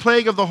shall be the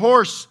plague of the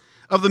horse,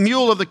 of the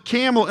mule, of the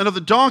camel, and of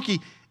the donkey,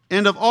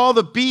 and of all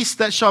the beasts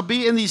that shall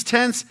be in these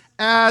tents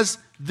as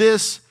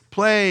this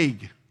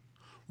plague.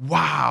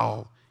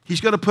 Wow.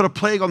 He's going to put a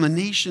plague on the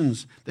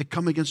nations that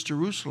come against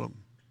Jerusalem.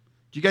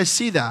 Do you guys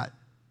see that?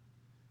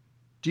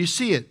 Do you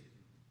see it?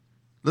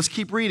 Let's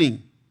keep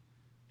reading.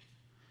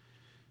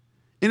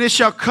 And it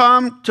shall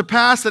come to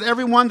pass that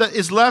everyone that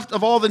is left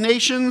of all the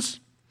nations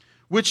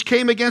which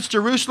came against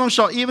Jerusalem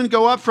shall even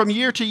go up from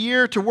year to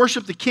year to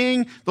worship the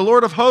King, the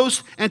Lord of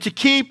hosts, and to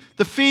keep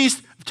the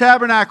Feast of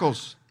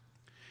Tabernacles.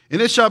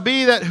 And it shall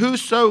be that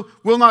whoso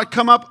will not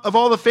come up of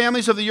all the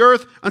families of the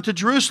earth unto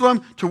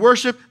Jerusalem to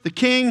worship the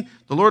King,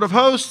 the Lord of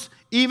hosts,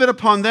 even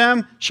upon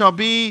them shall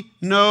be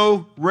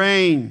no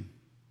rain.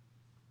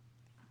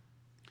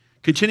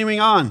 Continuing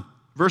on,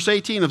 verse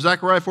 18 of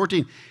Zechariah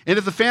 14. And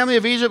if the family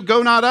of Egypt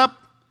go not up,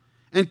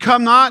 and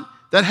come not,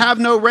 that have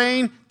no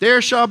rain,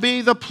 there shall be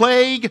the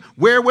plague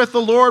wherewith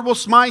the Lord will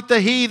smite the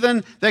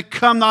heathen that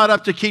come not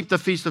up to keep the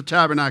Feast of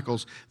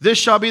Tabernacles. This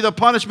shall be the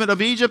punishment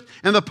of Egypt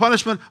and the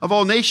punishment of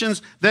all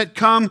nations that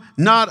come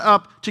not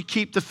up to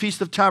keep the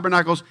Feast of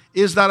Tabernacles.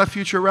 Is that a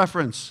future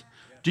reference?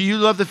 Do you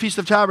love the Feast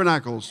of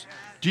Tabernacles?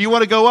 Do you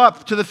want to go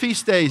up to the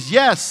feast days?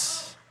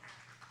 Yes.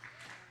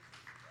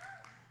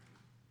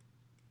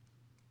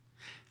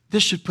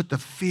 This should put the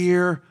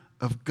fear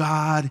of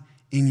God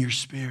in your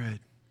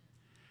spirit.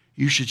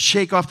 You should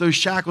shake off those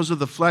shackles of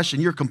the flesh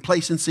and your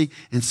complacency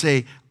and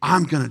say,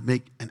 I'm going to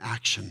make an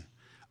action.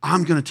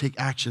 I'm going to take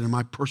action in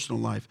my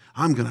personal life.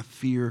 I'm going to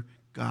fear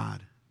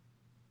God.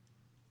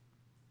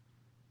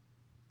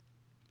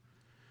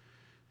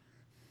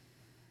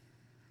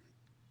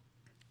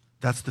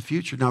 That's the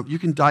future. Now, you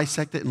can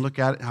dissect it and look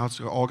at it, how it's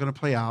all going to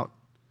play out.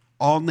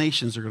 All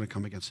nations are going to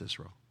come against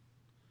Israel.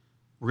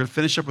 We're going to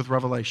finish up with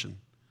Revelation.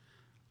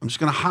 I'm just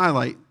going to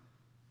highlight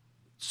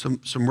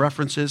some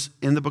references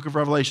in the book of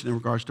Revelation in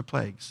regards to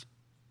plagues.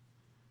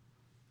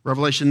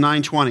 Revelation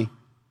 9:20.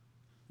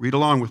 Read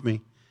along with me.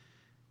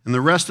 And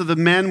the rest of the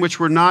men which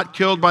were not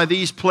killed by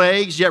these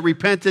plagues, yet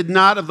repented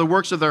not of the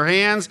works of their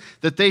hands,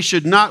 that they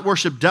should not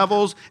worship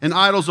devils and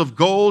idols of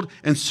gold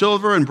and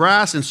silver and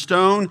brass and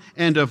stone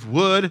and of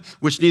wood,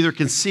 which neither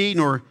can see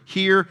nor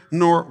hear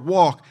nor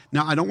walk.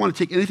 Now, I don't want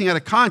to take anything out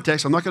of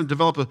context. I'm not going to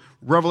develop a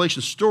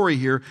Revelation story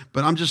here,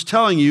 but I'm just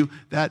telling you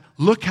that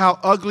look how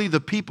ugly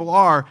the people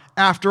are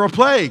after a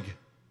plague.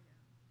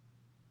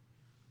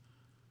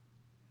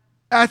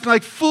 Acting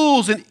like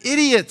fools and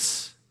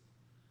idiots.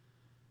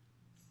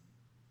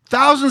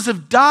 Thousands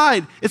have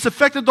died. It's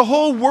affected the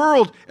whole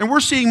world, and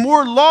we're seeing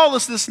more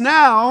lawlessness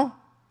now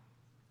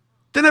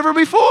than ever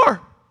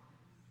before.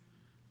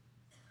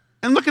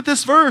 And look at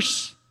this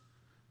verse.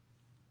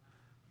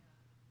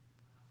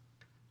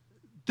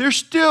 They're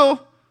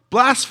still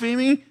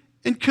blaspheming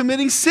and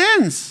committing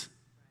sins.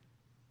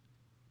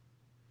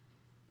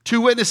 2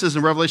 witnesses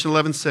in Revelation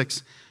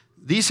 11:6.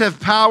 These have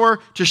power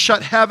to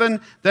shut heaven,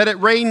 that it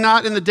rain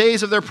not in the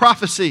days of their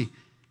prophecy,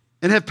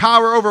 and have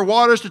power over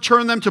waters to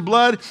turn them to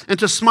blood, and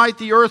to smite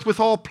the earth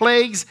with all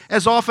plagues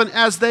as often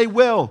as they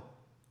will.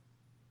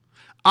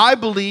 I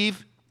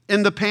believe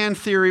in the pan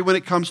theory when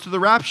it comes to the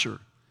rapture.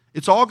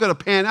 It's all going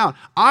to pan out.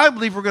 I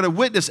believe we're going to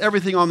witness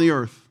everything on the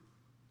earth.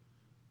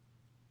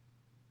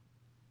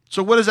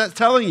 So what is that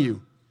telling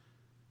you?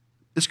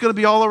 It's going to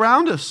be all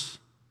around us.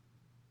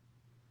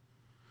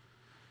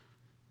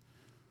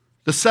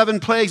 The 7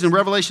 plagues in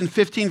Revelation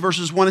 15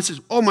 verses 1, it says,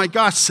 oh my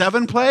gosh,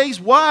 7 plagues?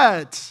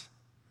 What?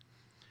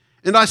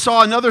 And I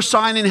saw another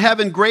sign in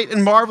heaven, great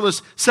and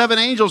marvelous, 7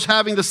 angels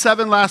having the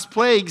 7 last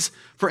plagues,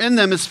 for in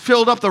them is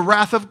filled up the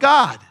wrath of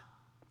God.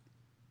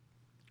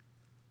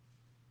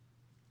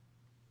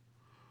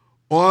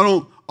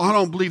 Well, I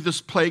don't believe this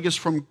plague is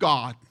from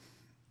God.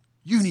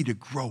 You need to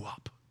grow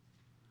up.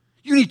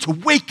 You need to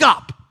wake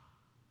up.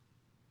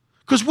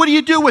 Because what do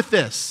you do with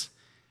this?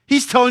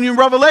 He's telling you in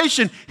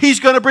Revelation, he's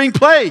going to bring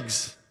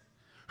plagues.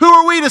 Who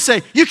are we to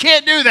say, you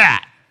can't do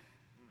that?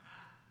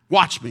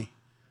 Watch me.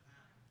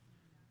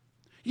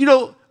 You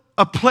know,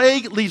 a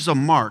plague leaves a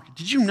mark.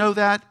 Did you know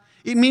that?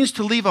 It means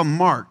to leave a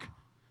mark.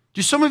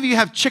 Do some of you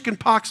have chicken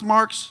pox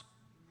marks?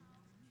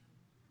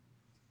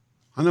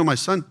 I know my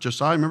son,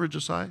 Josiah, remember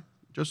Josiah?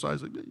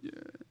 Josiah's like, yeah.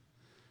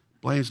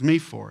 Blames me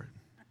for it.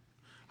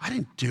 I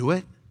didn't do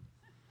it.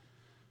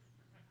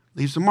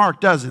 Leaves a mark,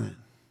 doesn't it?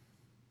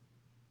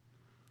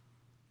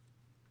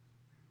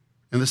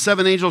 And the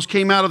 7 angels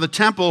came out of the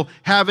temple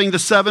having the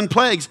 7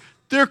 plagues.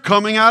 They're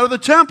coming out of the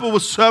temple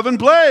with 7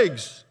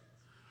 plagues.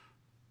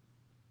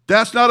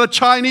 That's not a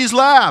Chinese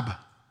lab.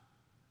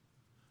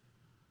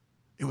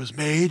 It was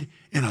made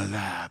in a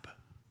lab.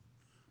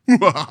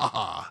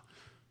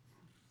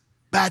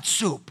 Bad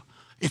soup.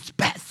 It's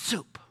bad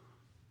soup.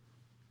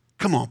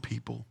 Come on,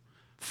 people.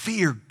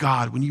 Fear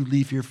God. When you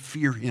leave here,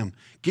 fear him.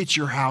 Get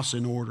your house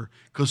in order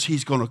because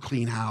he's going to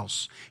clean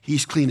house.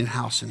 He's cleaning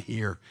house in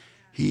here.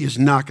 He is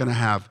not going to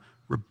have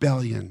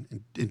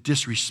rebellion and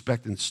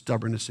disrespect and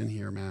stubbornness in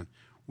here, man.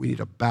 We need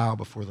to bow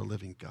before the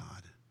living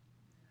God.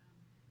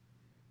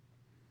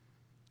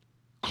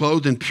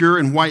 Clothed in pure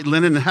and white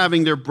linen and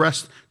having their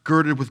breasts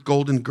girded with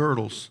golden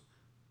girdles.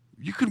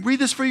 You can read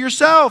this for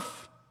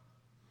yourself.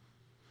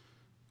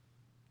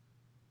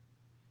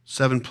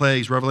 7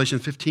 plagues, Revelation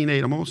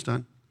 15:8. I'm almost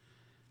done.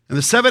 And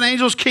the 7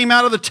 angels came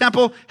out of the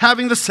temple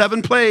having the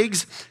 7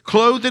 plagues,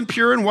 clothed in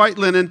pure and white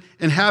linen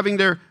and having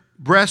their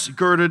breasts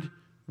girded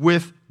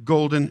with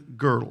golden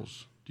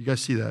girdles. Do you guys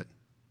see that?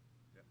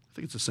 I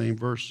think it's the same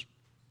verse.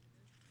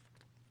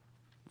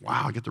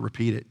 Wow, I get to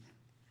repeat it.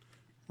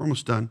 We're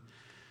almost done.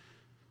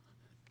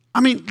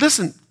 I mean,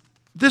 listen,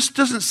 this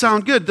doesn't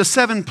sound good. The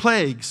 7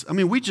 plagues. I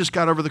mean, we just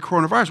got over the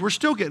coronavirus. We're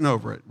still getting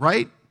over it,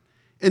 right?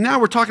 And now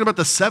we're talking about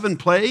the 7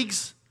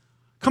 plagues.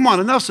 Come on,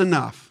 enough's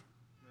enough.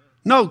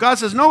 No, God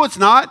says, no, it's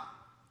not.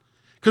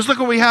 Because look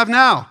what we have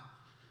now.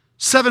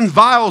 7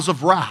 vials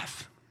of wrath.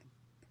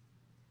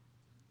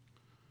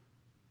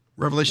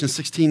 Revelation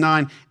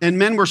 16:9, and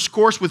men were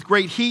scorched with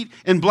great heat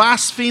and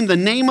blasphemed the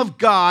name of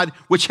God,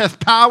 which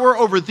hath power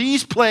over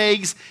these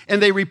plagues,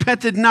 and they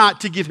repented not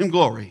to give him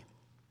glory.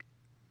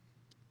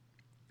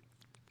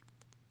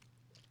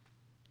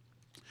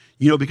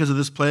 You know, because of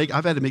this plague,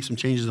 I've had to make some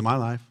changes in my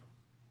life.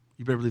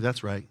 You better believe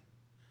that's right.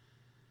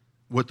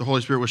 What the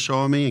Holy Spirit was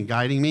showing me and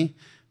guiding me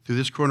through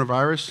this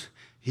coronavirus,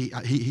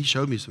 he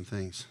showed me some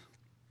things.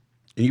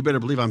 And you better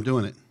believe I'm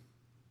doing it.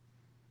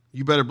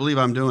 You better believe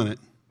I'm doing it.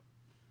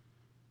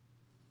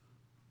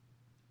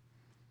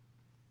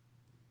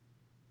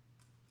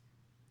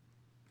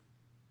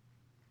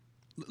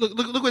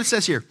 Look what it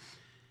says here.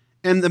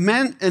 And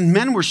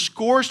men were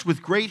scorched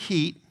with great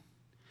heat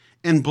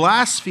and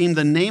blasphemed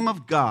the name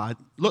of God.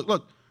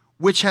 Look,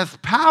 which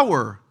hath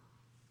power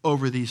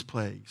over these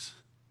plagues.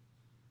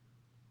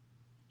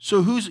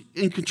 So who's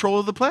in control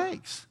of the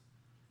plagues?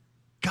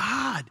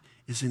 God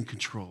is in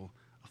control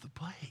of the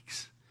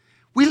plagues.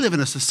 We live in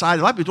a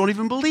society, a lot of people don't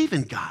even believe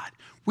in God.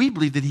 We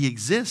believe that he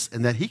exists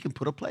and that he can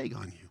put a plague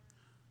on you.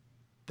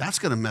 That's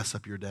going to mess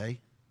up your day.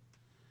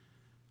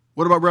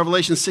 What about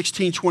Revelation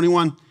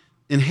 16:21?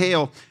 In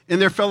hail,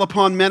 and there fell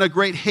upon men a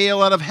great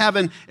hail out of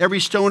heaven, every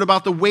stone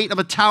about the weight of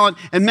a talent,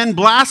 and men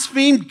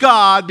blasphemed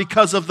God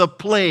because of the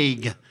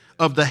plague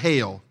of the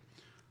hail.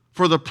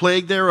 For the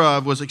plague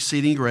thereof was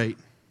exceeding great.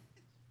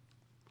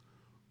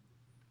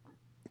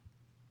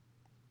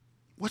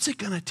 What's it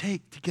going to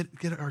take to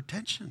get our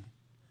attention?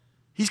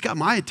 He's got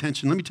my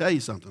attention. Let me tell you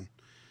something.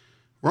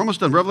 We're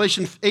almost done.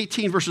 Revelation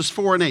 18, verses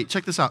 4 and 8.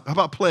 Check this out. How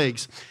about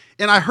plagues?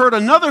 And I heard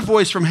another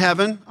voice from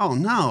heaven, oh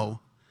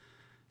no,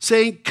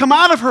 saying, come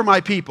out of her,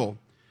 my people,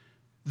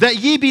 that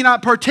ye be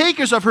not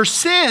partakers of her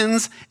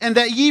sins, and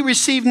that ye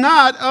receive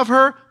not of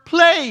her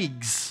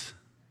plagues.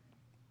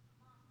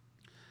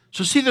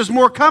 So see, there's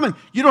more coming.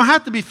 You don't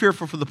have to be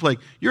fearful for the plague.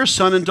 You're a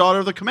son and daughter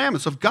of the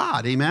commandments of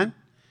God, amen?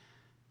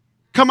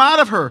 Come out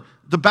of her,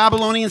 the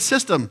Babylonian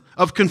system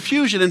of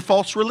confusion and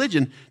false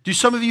religion. Do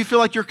some of you feel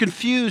like you're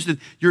confused and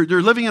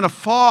you're living in a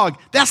fog?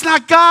 That's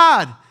not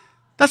God.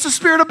 That's the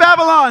spirit of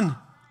Babylon.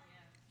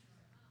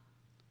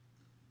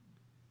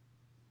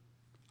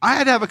 I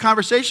had to have a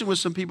conversation with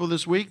some people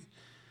this week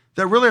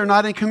that really are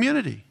not in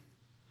community.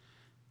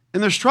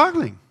 And they're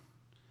struggling.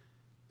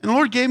 And the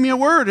Lord gave me a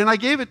word, and I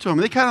gave it to them.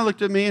 They kind of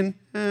looked at me and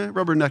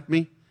rubbernecked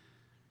me.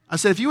 I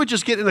said, if you would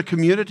just get in a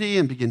community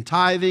and begin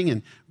tithing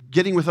and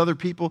getting with other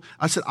people,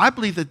 I said, I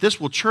believe that this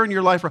will churn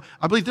your life.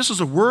 I believe this is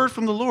a word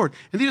from the Lord.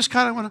 And they just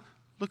kind of want to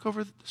look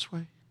over this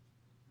way.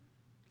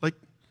 Like,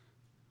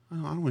 oh,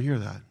 I don't want to hear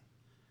that.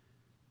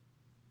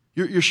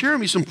 You're sharing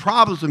me some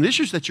problems and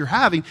issues that you're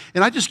having,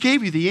 and I just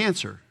gave you the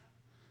answer.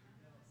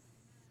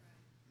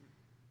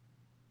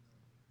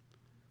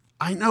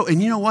 I know,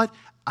 and you know what?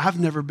 I've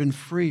never been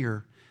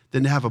freer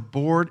than to have a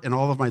board and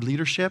all of my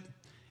leadership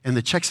and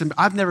the checks.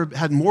 I've never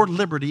had more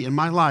liberty in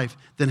my life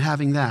than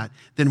having that,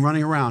 than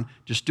running around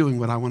just doing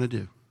what I want to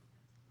do.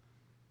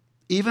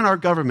 Even our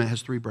government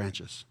has 3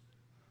 branches.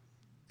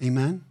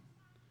 Amen?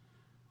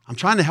 I'm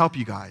trying to help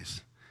you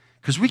guys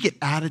because we get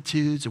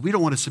attitudes and we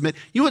don't want to submit.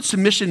 You know what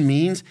submission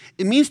means?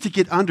 It means to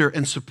get under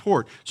and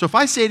support. So if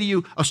I say to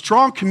you, a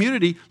strong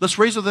community, let's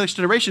raise the next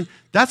generation,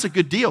 that's a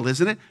good deal,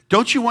 isn't it?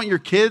 Don't you want your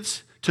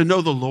kids to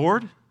know the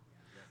Lord?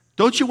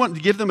 Don't you want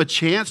to give them a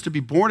chance to be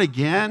born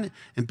again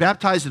and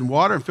baptized in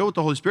water and filled with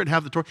the Holy Spirit and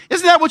have the Torah?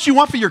 Isn't that what you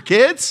want for your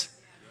kids?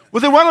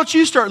 Well, then why don't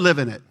you start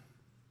living it?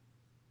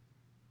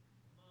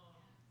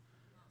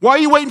 Why are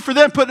you waiting for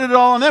them, putting it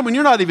all on them when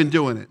you're not even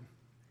doing it?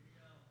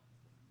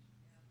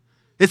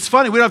 It's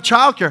funny, we don't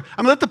have childcare.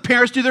 I'm going to let the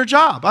parents do their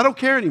job. I don't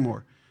care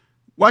anymore.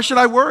 Why should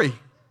I worry?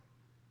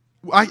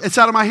 It's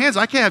out of my hands.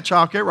 I can't have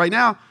childcare right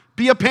now.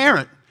 Be a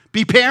parent.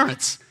 Be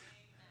parents.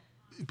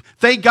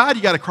 Thank God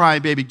you got a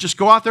crying baby. Just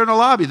go out there in the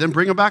lobby, then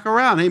bring them back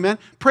around. Amen.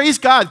 Praise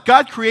God.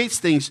 God creates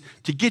things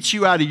to get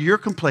you out of your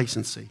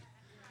complacency.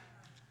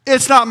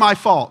 It's not my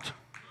fault.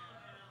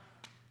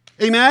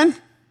 Amen.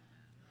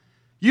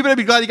 You better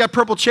be glad you got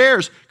purple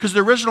chairs because the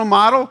original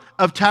model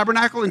of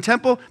tabernacle and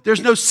temple,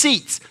 there's no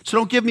seats. So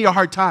don't give me a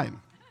hard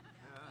time.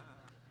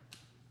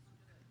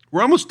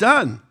 We're almost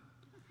done.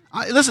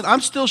 Listen,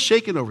 I'm still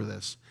shaking over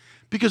this.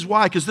 Because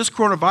why? Because this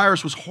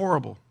coronavirus was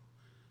horrible.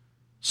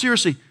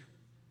 Seriously,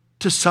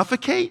 to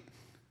suffocate?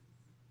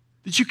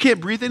 That you can't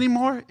breathe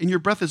anymore and your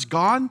breath is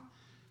gone?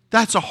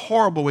 That's a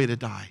horrible way to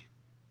die.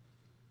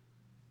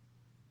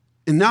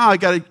 And now I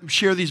got to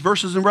share these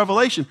verses in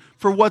Revelation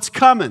for what's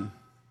coming.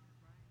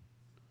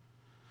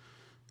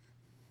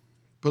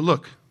 But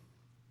look,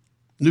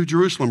 New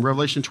Jerusalem,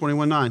 Revelation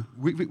 21:9.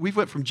 We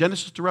went from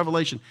Genesis to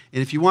Revelation.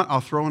 And if you want, I'll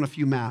throw in a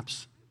few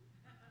maps.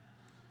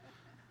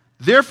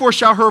 Therefore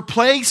shall her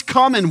plagues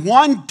come in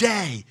one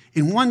day.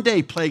 In one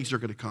day, plagues are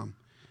going to come.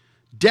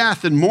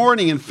 Death and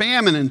mourning and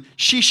famine, and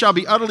she shall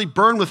be utterly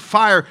burned with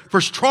fire, for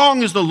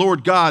strong is the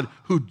Lord God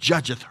who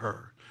judgeth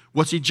her.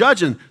 What's he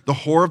judging? The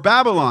whore of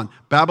Babylon,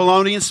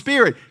 Babylonian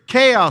spirit,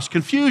 chaos,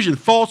 confusion,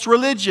 false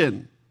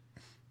religion.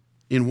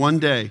 In one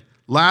day.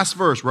 Last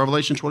verse,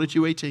 Revelation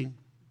 22:18.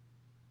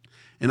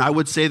 And I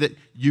would say that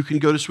you can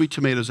go to Sweet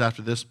Tomatoes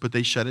after this, but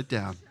they shut it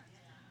down.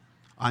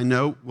 I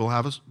know we'll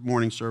have a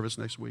morning service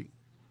next week.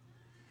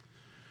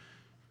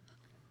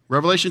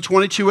 Revelation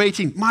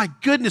 22:18. My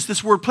goodness,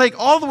 this word plague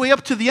all the way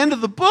up to the end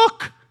of the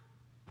book.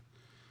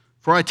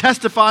 For I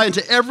testify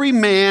unto every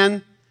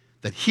man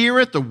that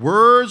heareth the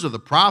words of the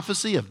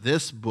prophecy of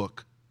this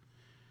book.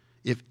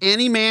 If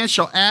any man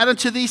shall add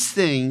unto these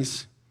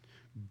things,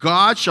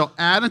 God shall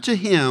add unto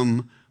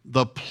him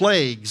the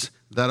plagues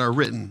that are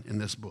written in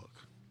this book.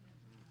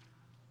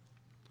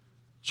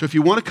 So if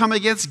you want to come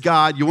against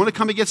God, you want to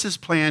come against his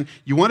plan,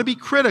 you want to be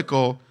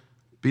critical,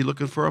 be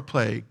looking for a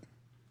plague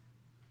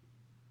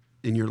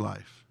in your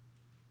life.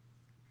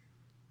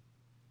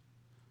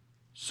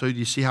 So do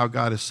you see how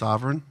God is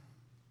sovereign?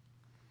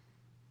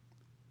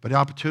 But the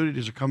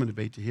opportunities are coming to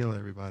Beit Tehillah,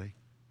 everybody.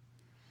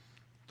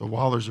 The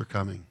Wallers are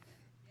coming.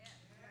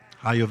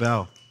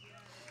 Hayovel.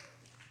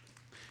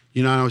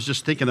 You know, I was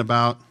just thinking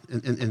about,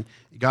 and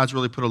God's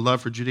really put a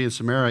love for Judea and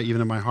Samaria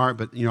even in my heart,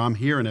 but, you know, I'm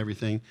hearing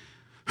everything.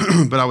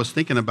 But I was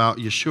thinking about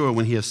Yeshua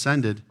when he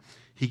ascended.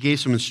 He gave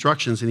some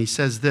instructions, and he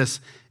says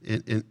this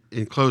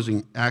in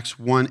closing, Acts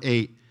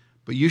 1:8.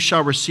 But you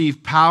shall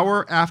receive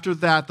power after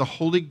that the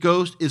Holy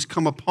Ghost is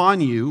come upon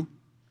you,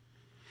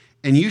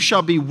 and you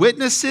shall be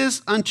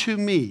witnesses unto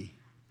me.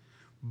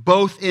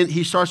 Both in,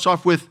 he starts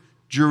off with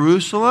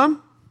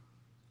Jerusalem,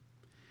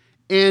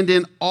 and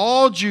in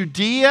all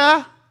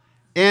Judea,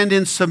 and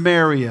in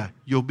Samaria,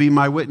 you'll be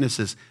my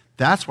witnesses.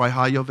 That's why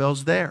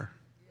Hayovel's there.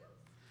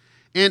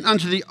 And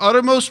unto the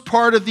uttermost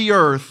part of the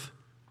earth,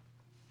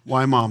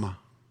 why mama?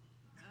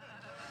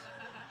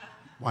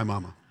 Why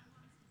mama?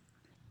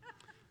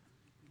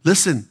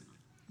 Listen,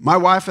 my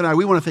wife and I,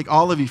 we want to thank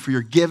all of you for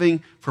your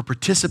giving, for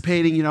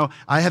participating. You know,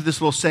 I have this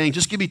little saying,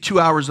 just give me 2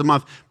 hours a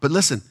month. But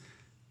listen,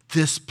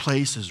 this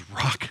place is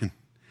rocking.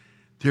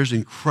 There's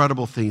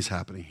incredible things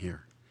happening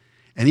here.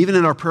 And even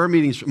in our prayer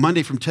meetings,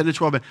 Monday from 10 to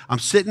 12, I'm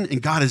sitting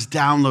and God is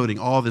downloading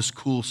all this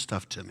cool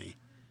stuff to me.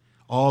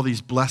 All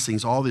these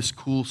blessings, all this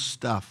cool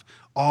stuff,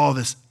 all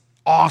this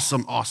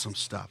awesome, awesome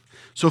stuff.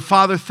 So,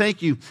 Father,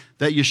 thank you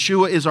that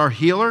Yeshua is our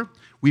healer.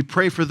 We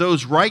pray for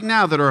those right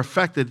now that are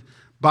affected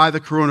by the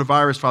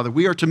coronavirus, Father.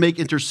 We are to make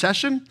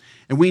intercession,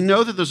 and we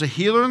know that there's a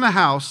healer in the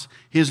house.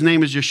 His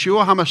name is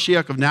Yeshua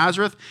HaMashiach of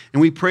Nazareth,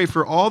 and we pray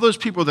for all those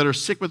people that are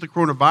sick with the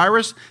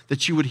coronavirus,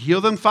 that you would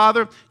heal them,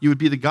 Father. You would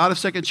be the God of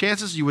second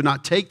chances. You would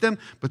not take them,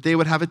 but they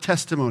would have a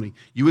testimony.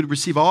 You would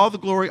receive all the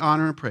glory,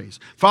 honor, and praise.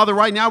 Father,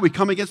 right now we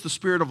come against the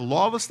spirit of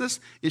lawlessness.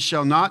 It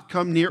shall not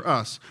come near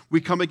us. We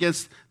come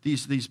against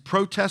these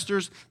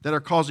protesters that are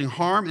causing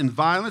harm and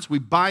violence. We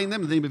bind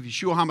them in the name of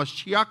Yeshua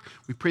HaMashiach.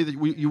 We pray that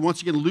you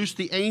once again loose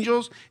the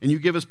angels and you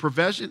give us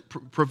provision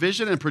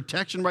and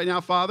protection right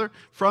now, Father,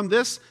 from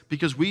this,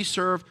 because we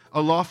serve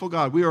a lawful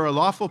God. We are a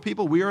lawful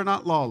people. We are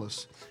not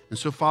lawless. And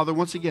so, Father,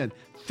 once again,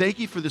 thank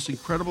you for this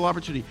incredible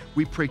opportunity.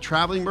 We pray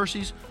traveling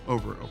mercies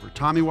over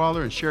Tommy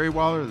Waller and Sherry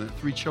Waller and the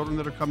 3 children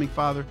that are coming,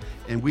 Father.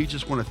 And we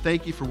just want to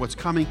thank you for what's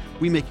coming.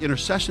 We make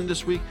intercession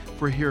this week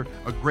for hear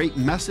a great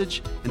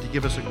message and to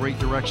give us a great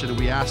direction. And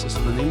we ask this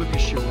in the name of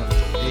Yeshua.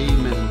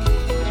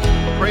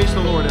 Amen. Praise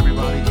the Lord,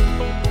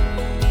 everybody.